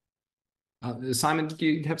that. Simon, did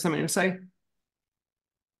you have something to say?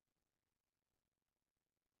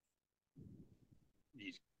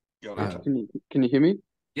 Can you hear me?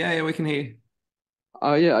 Yeah, we can hear you.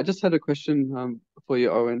 Yeah, I just had a question for you,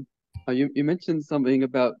 Owen. You mentioned something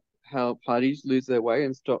about how parties lose their way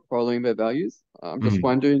and stop following their values. I'm just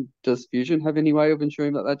wondering, does Fusion have any way of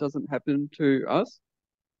ensuring that doesn't happen to us?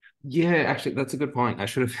 Yeah, actually, that's a good point. I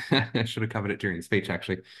should have I should have covered it during the speech,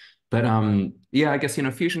 actually. But yeah, I guess,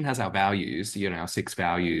 Fusion has our values, our 6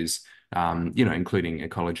 values, including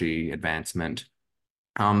ecology, advancement.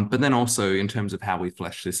 But then also in terms of how we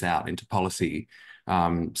flesh this out into policy.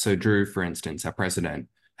 So Drew, for instance, our president,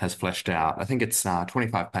 has fleshed out, I think it's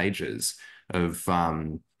 25 pages of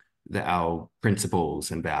our principles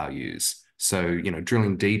and values. So,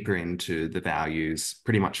 drilling deeper into the values,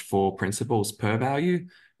 pretty much 4 principles per value,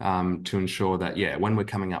 to ensure that, when we're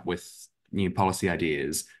coming up with new policy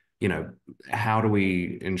ideas, how do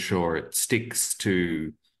we ensure it sticks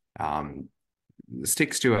to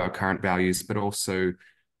our current values, but also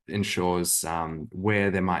ensures where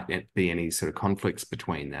there might be any sort of conflicts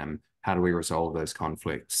between them. How do we resolve those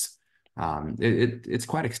conflicts? It's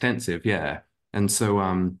quite extensive, yeah. And so,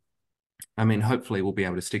 I mean, hopefully we'll be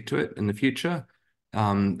able to stick to it in the future.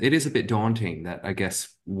 It is a bit daunting that, I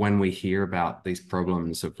guess, when we hear about these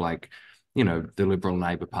problems of the Liberal and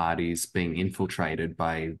Labor parties being infiltrated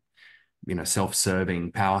by,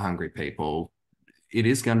 self-serving, power-hungry people, it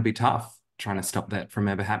is going to be tough trying to stop that from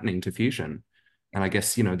ever happening to Fusion. And I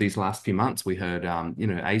guess, these last few months we heard,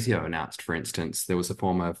 ASIO announced, for instance, there was a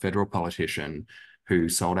former federal politician who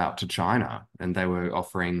sold out to China, and they were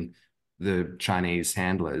offering the Chinese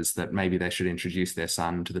handlers that maybe they should introduce their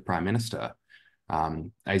son to the Prime Minister.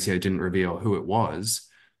 ASIO didn't reveal who it was,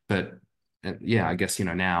 but yeah, I guess,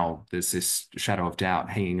 now there's this shadow of doubt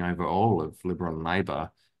hanging over all of Liberal and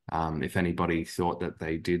Labor, if anybody thought that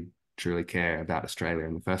they did truly care about Australia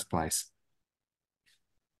in the first place.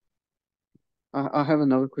 I have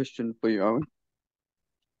another question for you,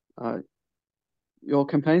 Owen. Your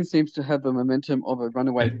campaign seems to have the momentum of a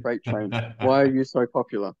runaway freight train. Why are you so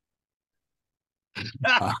popular?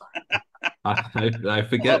 I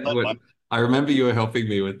forget what I remember. You were helping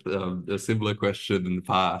me with a similar question in the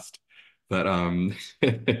past, but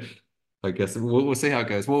I guess we'll see how it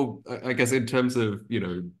goes. Well, I guess in terms of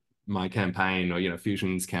my campaign or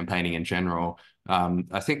Fusion's campaigning in general,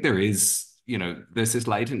 I think there is there's this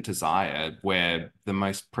latent desire where the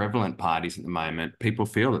most prevalent parties at the moment, people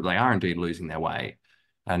feel that they are indeed losing their way,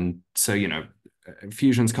 and so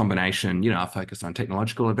Fusion's combination, our focus on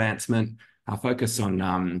technological advancement, our focus on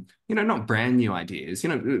not brand new ideas,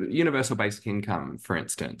 universal basic income, for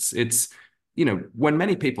instance. It's when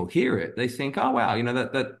many people hear it, they think, oh wow,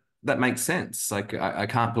 that makes sense. Like I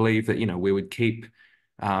can't believe that we would keep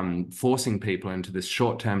forcing people into this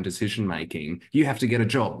short-term decision making. You have to get a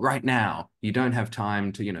job right now. You don't have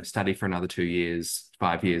time to study for another 2 years,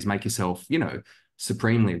 5 years, make yourself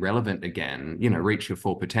supremely relevant again, reach your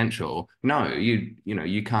full potential. No,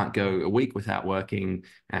 you can't go a week without working,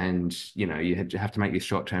 and you have to make these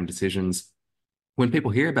short-term decisions. When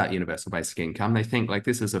people hear about universal basic income, they think like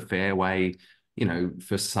this is a fair way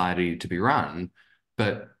for society to be run.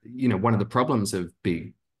 But one of the problems of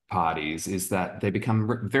big parties is that they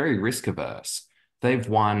become very risk averse. They've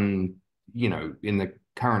won in the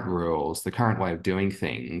current rules, the current way of doing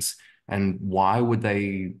things, and why would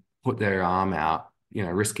they put their arm out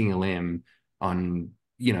risking a limb on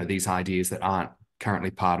these ideas that aren't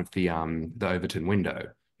currently part of the Overton window,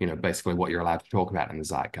 basically what you're allowed to talk about in the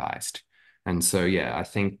zeitgeist. And so yeah, I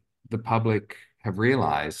think the public have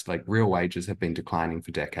realized like real wages have been declining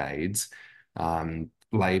for decades.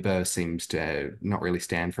 Labor seems to not really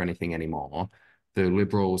stand for anything anymore. The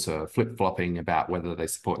Liberals are flip-flopping about whether they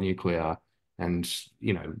support nuclear, and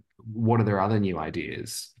what are their other new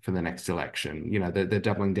ideas for the next election? They're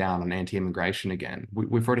doubling down on anti-immigration again.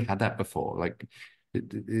 We've already had that before. Like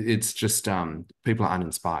it's just people are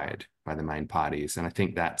uninspired by the main parties, and I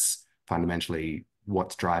think that's fundamentally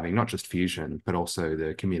what's driving not just Fusion but also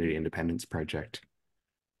the Community Independence Project.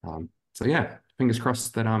 So yeah, fingers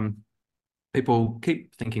crossed that people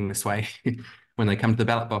keep thinking this way when they come to the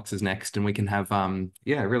ballot boxes next, and we can have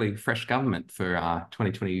really fresh government for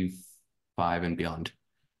 2025 and beyond.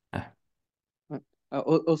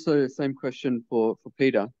 Also, same question for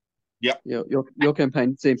Peter. Yep. Your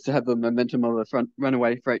campaign seems to have the momentum of a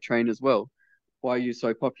runaway freight train as well. Why are you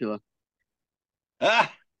so popular?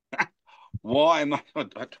 Why am I?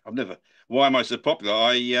 Why am I so popular?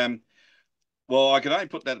 Well, I can only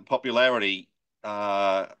put that popularity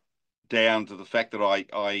down to the fact that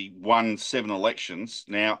I won 7 elections.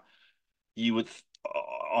 Now, you would,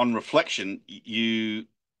 on reflection, you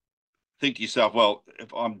think to yourself, well,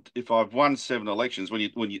 if I've won 7 elections, when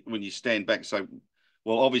you stand back and say,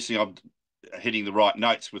 well, obviously I'm hitting the right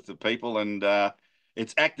notes with the people, and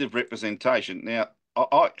it's active representation. Now,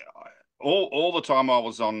 I all the time I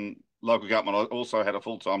was on local government, I also had a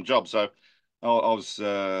full-time job, so I was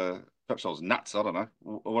perhaps I was nuts, I don't know,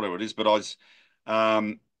 or whatever it is, but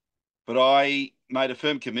I made a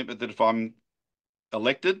firm commitment that if I'm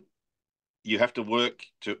elected, you have to work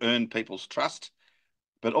to earn people's trust,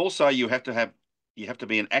 but also you have to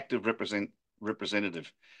be an active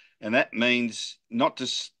representative, and that means not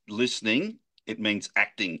just listening; it means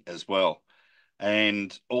acting as well,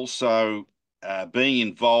 and also being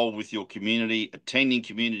involved with your community, attending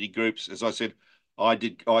community groups. As I said,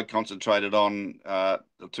 I concentrated on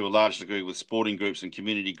to a large degree with sporting groups and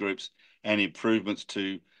community groups and improvements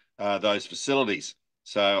to those facilities.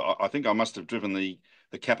 So I think I must have driven the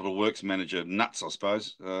capital works manager nuts, I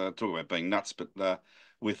suppose. Talk about being nuts, but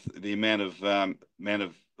with the amount of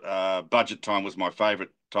budget time was my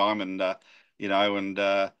favourite time, and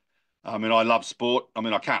I mean, I love sport. I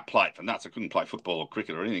mean, I can't play it for nuts. I couldn't play football or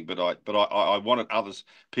cricket or anything, but I wanted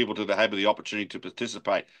people to have the opportunity to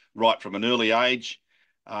participate right from an early age,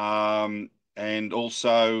 and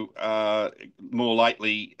also more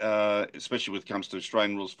lately, especially when it comes to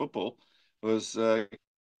Australian rules football, was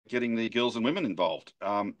getting the girls and women involved,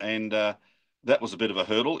 and that was a bit of a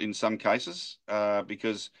hurdle in some cases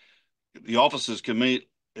because the officers can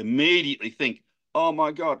immediately think, oh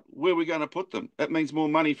my God, where are we going to put them? That means more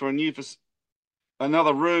money for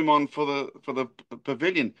another room for the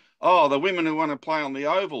pavilion. Oh, the women who want to play on the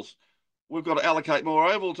ovals, we've got to allocate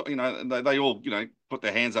more ovals. They all put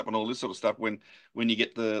their hands up and all this sort of stuff when you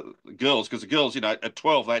get the girls, because the girls at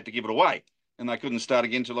 12 they had to give it away and they couldn't start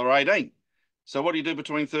again till they're 18. So what do you do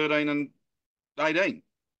between 13 and 18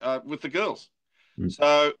 with the girls?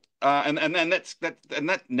 So and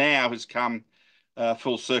that now has come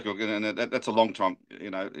full circle, and that's a long time.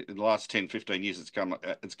 In the last 10, 15 years, it's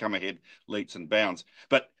come ahead leaps and bounds.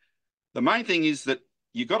 But the main thing is that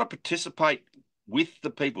you've got to participate with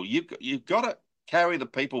the people. You've got to carry the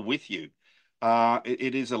people with you.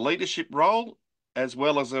 It is a leadership role as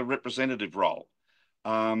well as a representative role.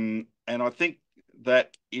 And I think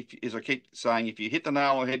that as I keep saying, if you hit the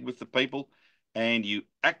nail on the head with the people and you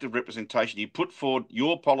active representation, you put forward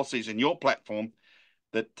your policies and your platform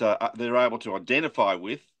that they're able to identify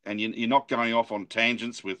with, and you're not going off on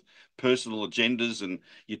tangents with personal agendas, and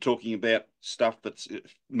you're talking about stuff that's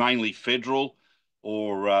mainly federal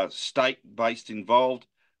or state-based involved.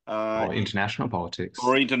 Or international politics.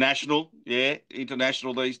 Or international,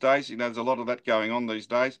 international these days. There's a lot of that going on these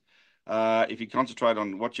days. If you concentrate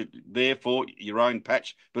on what you're there for, your own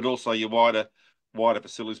patch, but also your wider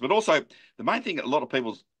facilities. But also, the main thing that a lot of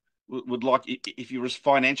people would like, if you're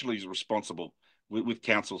financially responsible with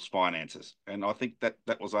council's finances, and I think that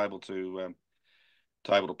was able to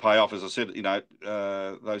pay off. As I said,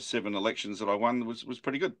 those 7 elections that I won was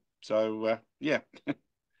pretty good. So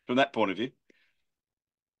from that point of view,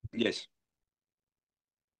 yes.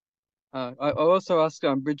 I also asked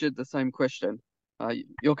Bridgid the same question.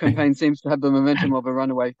 Your campaign seems to have the momentum of a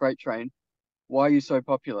runaway freight train. Why are you so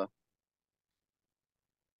popular?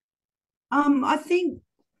 I think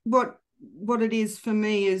what it is for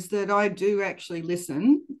me is that I do actually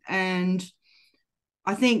listen, and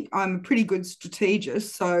I think I'm a pretty good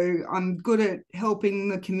strategist, so I'm good at helping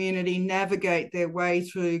the community navigate their way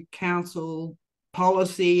through council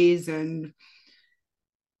policies and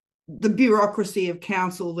the bureaucracy of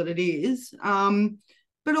council that it is.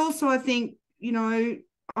 But also I think,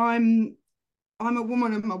 I'm a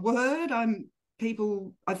woman of my word. I'm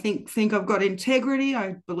people, I think I've got integrity.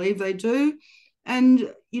 I believe they do.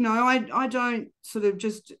 And, you know, I don't sort of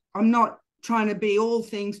just, I'm not trying to be all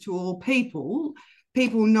things to all people.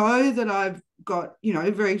 People know that I've got, you know,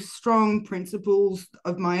 very strong principles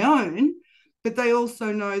of my own, but they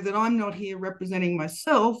also know that I'm not here representing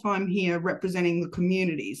myself. I'm here representing the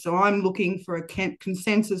community. So I'm looking for a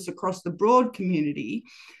consensus across the broad community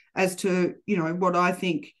as to, you know, what I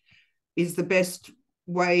think is the best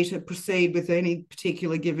way to proceed with any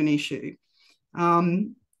particular given issue.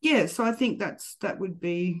 Yeah, so I think that would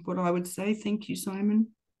be what I would say. Thank you, Simon.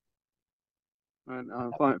 And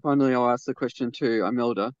finally, I'll ask the question to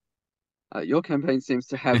Imelda. Your campaign seems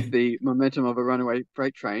to have the momentum of a runaway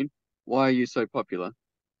freight train. Why are you so popular?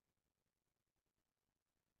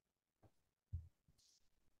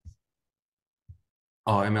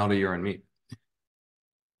 Oh, Imelda, you're on mute.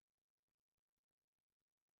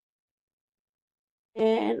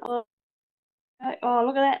 And oh,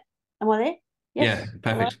 look at that. Am I there? Yes. Yeah,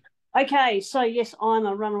 perfect. Hello. Okay, so yes, I'm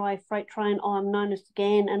a runaway freight train. I'm known as the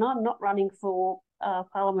GAN, and I'm not running for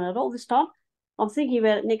Parliament at all this time. I'm thinking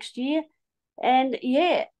about it next year. And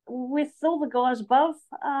yeah, with all the guys above,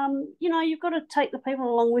 you know, you've got to take the people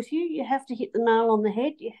along with you. You have to hit the nail on the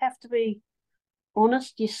head. You have to be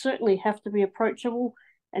honest. You certainly have to be approachable.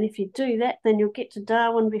 And if you do that, then you'll get to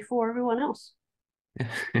Darwin before everyone else.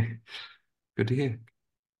 Good to hear.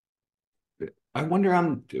 I wonder,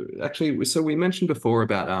 actually, so we mentioned before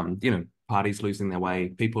about, you know, parties losing their way,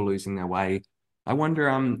 people losing their way. I wonder,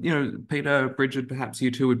 you know, Peter, Bridgid, perhaps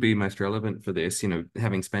you two would be most relevant for this, you know,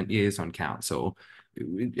 having spent years on council.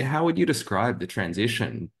 How would you describe the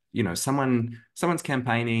transition? You know, someone's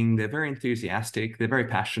campaigning, they're very enthusiastic, they're very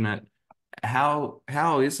passionate. How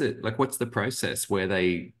is it? Like, what's the process where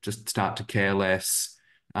they just start to care less?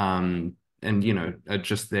 And, you know, are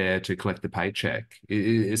just there to collect the paycheck.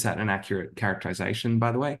 Is that an accurate characterization,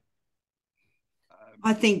 by the way?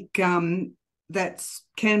 I think that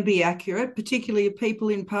can be accurate, particularly of people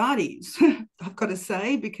in parties, I've got to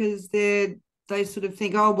say, because they sort of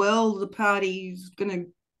think, oh, well, the party's going to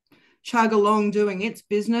chug along doing its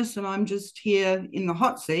business and I'm just here in the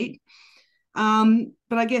hot seat.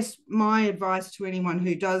 But I guess my advice to anyone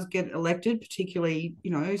who does get elected, particularly, you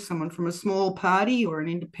know, someone from a small party or an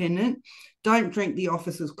independent, don't drink the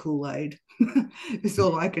officer's Kool-Aid. Is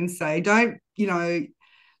all I can say. Don't, you know,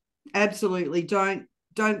 absolutely don't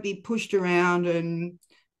be pushed around and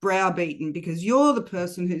browbeaten, because you're the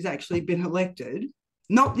person who's actually been elected,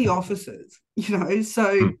 not the officers, you know.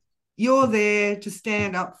 So you're there to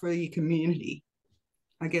stand up for your community.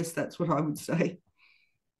 I guess that's what I would say.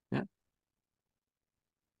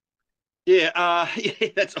 Yeah, I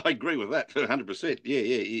agree with that 100%.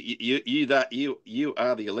 Yeah. You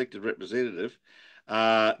are the elected representative.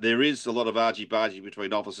 There is a lot of argy-bargy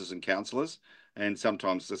between officers and councillors, and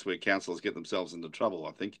sometimes that's where councillors get themselves into trouble,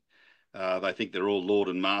 I think. They think they're all lord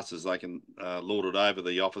and masters. They can lord it over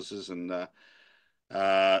the officers and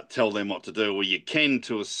tell them what to do. Well, you can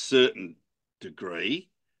to a certain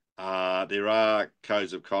degree. There are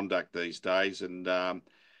codes of conduct these days, and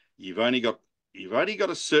you've only got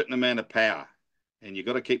a certain amount of power, and you've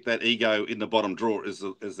got to keep that ego in the bottom drawer, as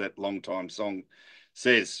that long time song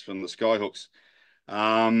says from the Skyhooks.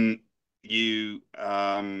 And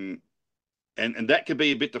that could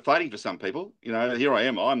be a bit deflating for some people. You know, here I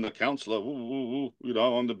am, I'm the councillor, you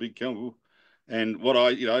know, I'm the big councillor. And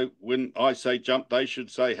when I say jump, they should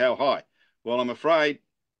say how high. Well, I'm afraid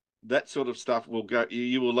that sort of stuff will go,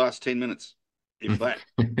 you will last 10 minutes, if that,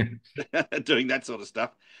 doing that sort of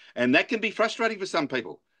stuff. And that can be frustrating for some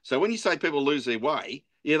people. So when you say people lose their way,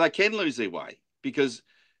 yeah, they can lose their way, because,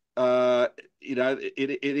 you know,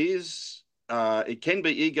 it can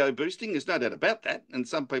be ego boosting. There's no doubt about that. And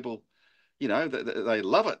some people, you know, they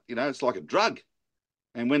love it. You know, it's like a drug.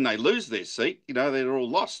 And when they lose their seat, you know, they're all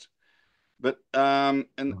lost. But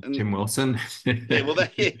Jim Wilson. Yeah, well,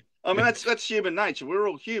 yeah. I mean, that's human nature. We're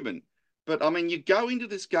all human. But I mean, you go into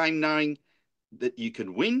this game knowing that you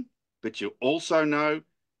can win, but you also know,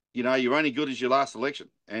 you know, you're only good as your last election,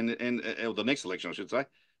 and or the next election, I should say.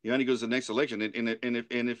 You're only good as the next election,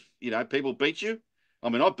 and if you know people beat you, I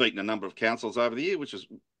mean, I've beaten a number of councils over the year, which is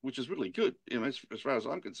really good, you know, as far as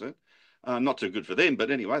I'm concerned. Not too good for them,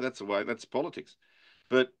 but anyway, that's the way. That's politics.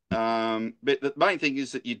 But the main thing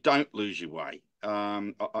is that you don't lose your way,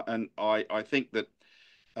 and I think that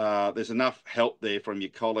there's enough help there from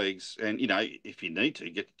your colleagues, and you know, if you need to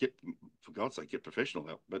get for God's sake, get professional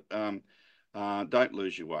help, but don't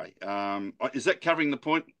lose your way. Is that covering the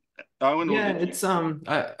point, Owen? Yeah, it's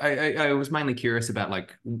I was mainly curious about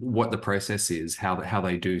like what the process is, how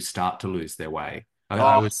they do start to lose their way.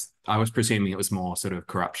 I was presuming it was more sort of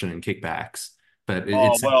corruption and kickbacks. but Oh, it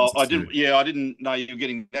well, sounds I as though, didn't. Yeah, I didn't know you were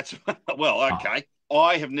getting that. Well, oh, okay.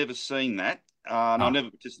 I have never seen that, and I oh, never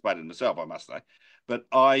participated myself, I must say. But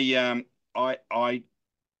I've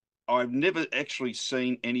never actually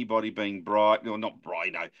seen anybody being bribed, or not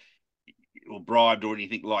bribed, or bribed or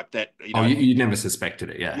anything like that. oh, you never suspected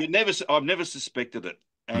it, yeah. I've never suspected it,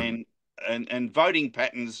 Mm. and voting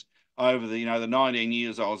patterns over the 19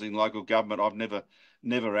 years I was in local government, I've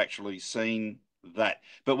never actually seen that.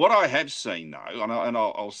 But what I have seen though,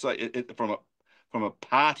 I'll say it from a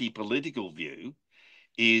party political view,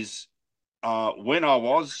 is when I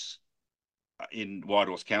was in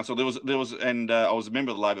Whitehorse Council, and I was a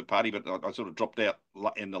member of the Labor Party, but I sort of dropped out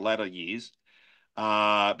in the latter years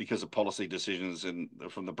because of policy decisions and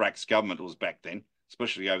from the Bracks government. It was back then,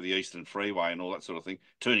 especially over the Eastern Freeway and all that sort of thing,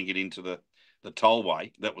 turning it into the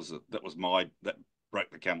tollway. That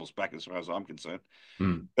broke the camel's back as far as I'm concerned.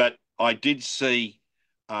 Mm. But I did see,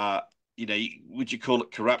 would you call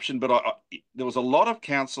it corruption? But there was a lot of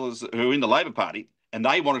councillors who were in the Labor Party, and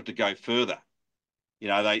they wanted to go further.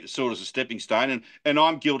 They saw it as a stepping stone, and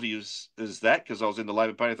I'm guilty as that, because I was in the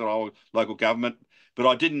Labor Party. I thought, oh, local government, but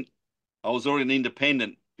I didn't. I was already an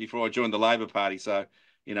independent before I joined the Labor Party. So,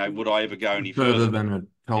 would I ever go any Further further? than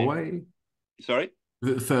a tollway? Sorry?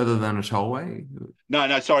 Further than a tollway?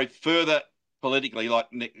 No, sorry. Further politically,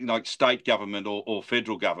 like state government or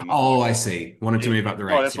federal government. Oh, I see. Wanted to Yeah. move up the Oh,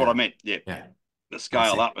 ranks. that's what I meant. Yeah. Yeah, The I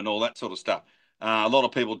scale see. up and all that sort of stuff. A lot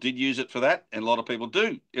of people did use it for that, and a lot of people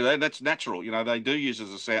do. That's natural. They do use it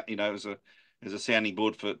as a sounding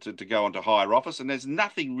board to go onto higher office, and there's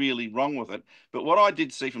nothing really wrong with it. But what I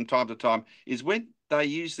did see from time to time is when they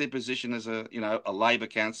use their position as a Labor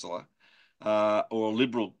councillor or a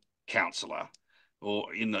Liberal councillor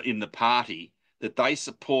or in the party, that they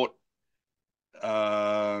support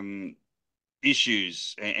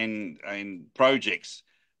issues and projects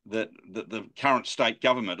that the current state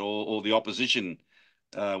government or the opposition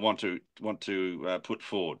want to put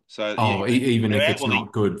forward. So Oh, even they're if it's outwardly,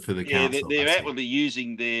 not good for the yeah, council, I they're see. outwardly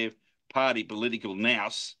using their party political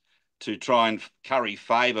nous to try and curry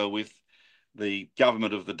favour with the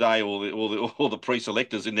government of the day, or the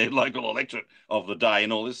pre-selectors in their local electorate of the day,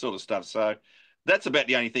 and all this sort of stuff. So that's about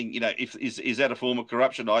the only thing. If is that a form of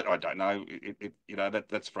corruption? I don't know.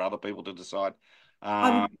 That's for other people to decide.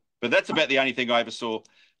 I would, But that's about the only thing I ever saw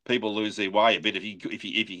people lose their way a bit, if you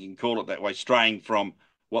can call it that way, straying from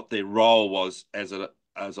what their role was as a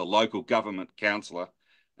local government councillor,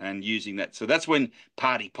 and using that. So that's when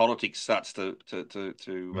party politics starts to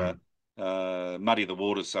muddy the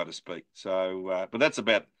waters, so to speak. So, but that's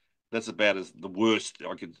about as the worst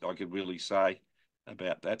I could really say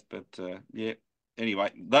about that. But yeah.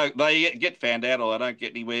 Anyway, they get found out, or they don't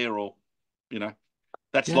get anywhere, or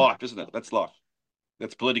that's Yeah. life, isn't it? That's life.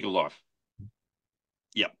 That's political life.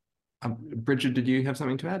 Yep. Bridgid, did you have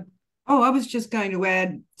something to add? Oh, I was just going to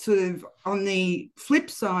add, sort of on the flip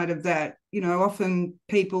side of that, often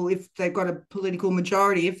people, if they've got a political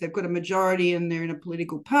majority, if they've got a majority and they're in a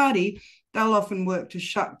political party, they'll often work to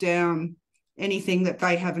shut down anything that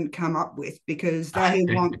they haven't come up with, because they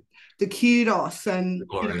want the kudos and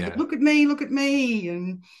look at me,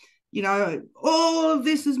 and all of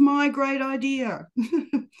this is my great idea.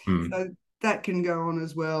 So that can go on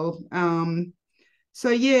as well. So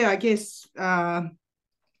yeah, I guess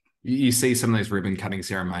you see some of those ribbon cutting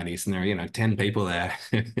ceremonies, and there are 10 people there.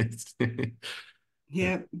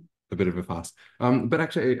 Yeah, a bit of a fuss. But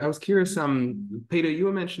actually, I was curious. Peter, you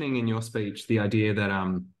were mentioning in your speech the idea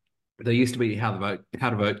that there used to be how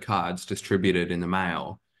to vote cards distributed in the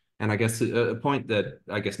mail. And I guess a point that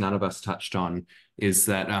I guess none of us touched on is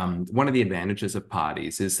that one of the advantages of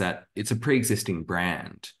parties is that it's a pre-existing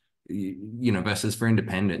brand, versus for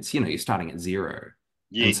independents, you're starting at zero.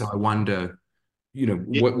 Yeah. And so I wonder,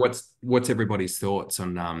 what's everybody's thoughts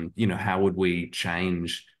on, how would we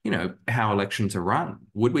change, how elections are run?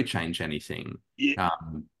 Would we change anything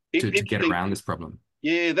to get around this problem?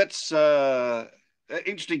 Yeah, that's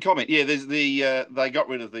interesting comment. Yeah, there's they got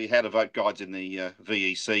rid of the how to vote guides in the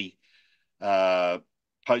VEC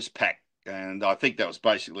post pack, and I think that was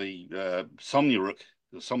basically Somniaruk,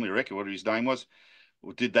 or whatever his name was,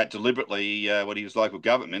 did that deliberately when he was local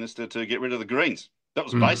government minister, to get rid of the Greens. That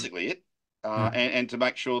was basically it, and to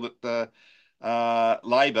make sure that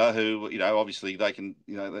Labor, who obviously they can,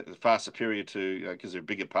 they're far superior to, because they're a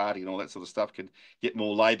bigger party and all that sort of stuff, could get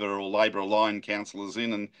more Labor or Labor aligned councillors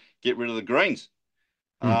in and get rid of the Greens.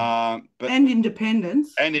 But and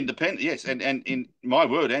independents, yes, and in my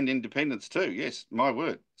word, and independents too. Yes, my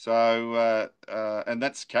word. So and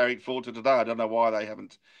that's carried forward to today. I don't know why they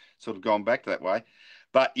haven't sort of gone back that way,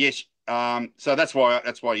 but yes, So that's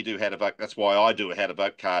why you do how to vote. That's why I do a how to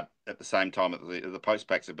vote card at the same time that the post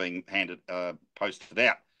packs are being posted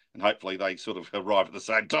out, and hopefully they sort of arrive at the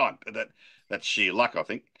same time. But that's sheer luck, I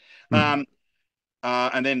think.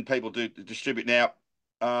 And then people do distribute. Now,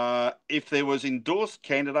 if there was endorsed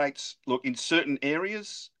candidates, look, in certain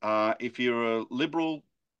areas, if you're a Liberal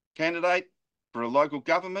candidate for a local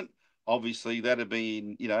government, obviously that'd be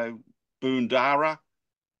in, Boondara,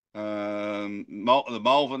 the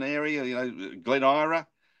Malvern area, Glen Ira,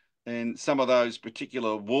 and some of those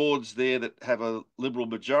particular wards there that have a Liberal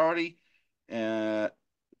majority,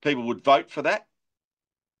 people would vote for that.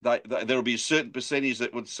 There would be a certain percentage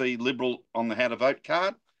that would see Liberal on the how to vote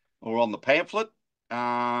card or on the pamphlet,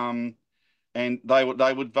 and they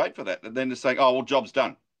would vote for that. And then they're saying, "Oh, well, job's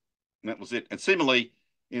done," and that was it. And similarly,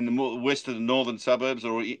 in the more western and northern suburbs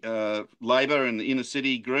or Labor and the inner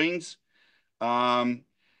city Greens, there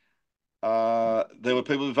were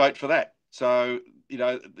people who vote for that. So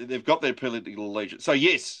they've got their political allegiance. So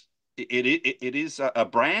yes, it is a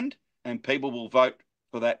brand, and people will vote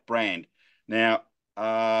for that brand. Now,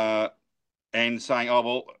 and saying, "Oh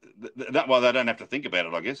well," that way they don't have to think about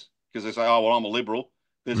it, I guess, because they say, "Oh well, I'm a Liberal.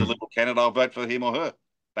 There's a Liberal candidate. I'll vote for him or her."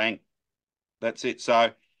 Bang, that's it.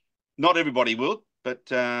 So not everybody will, but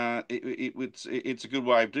it's a good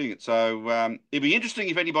way of doing it. So it'd be interesting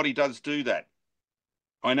if anybody does do that.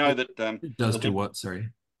 I know that it does do what? Sorry,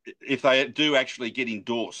 if they do actually get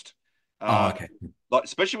endorsed. Okay. Like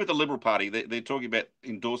especially with the Liberal Party, they're talking about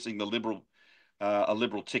endorsing the Liberal. A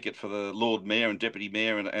Liberal ticket for the Lord Mayor and Deputy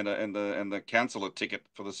Mayor and the councillor ticket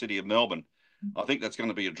for the City of Melbourne. I think that's going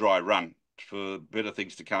to be a dry run for better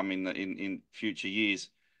things to come in future years.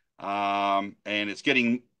 And it's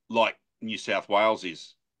getting like New South Wales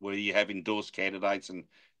is, where you have endorsed candidates and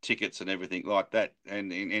tickets and everything like that, and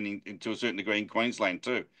to a certain degree in Queensland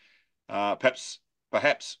too. Perhaps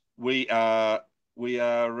we are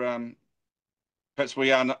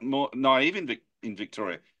more naive in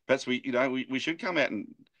Victoria. Perhaps we should come out and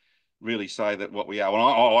really say that what we are.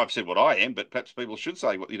 Well, I've said what I am, but perhaps people should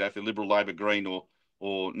say what if they're Liberal, Labor, Green,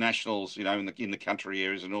 or Nationals, in the country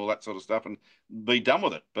areas and all that sort of stuff, and be done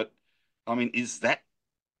with it. But I mean, is that?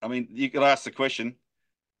 I mean, you could ask the question.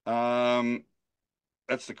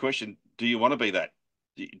 That's the question. Do you want to be that?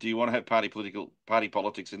 Do you want to have party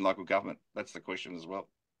politics in local government? That's the question as well.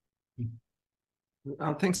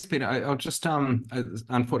 Thanks, Peter. I'll just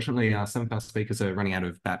unfortunately some of our speakers are running out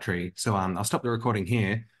of battery, so I'll stop the recording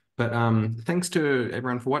here. But thanks to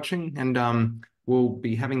everyone for watching, and we'll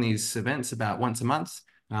be having these events about once a month,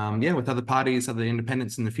 with other parties, other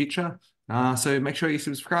independents in the future. So make sure you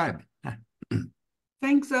subscribe.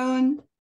 Thanks, Owen.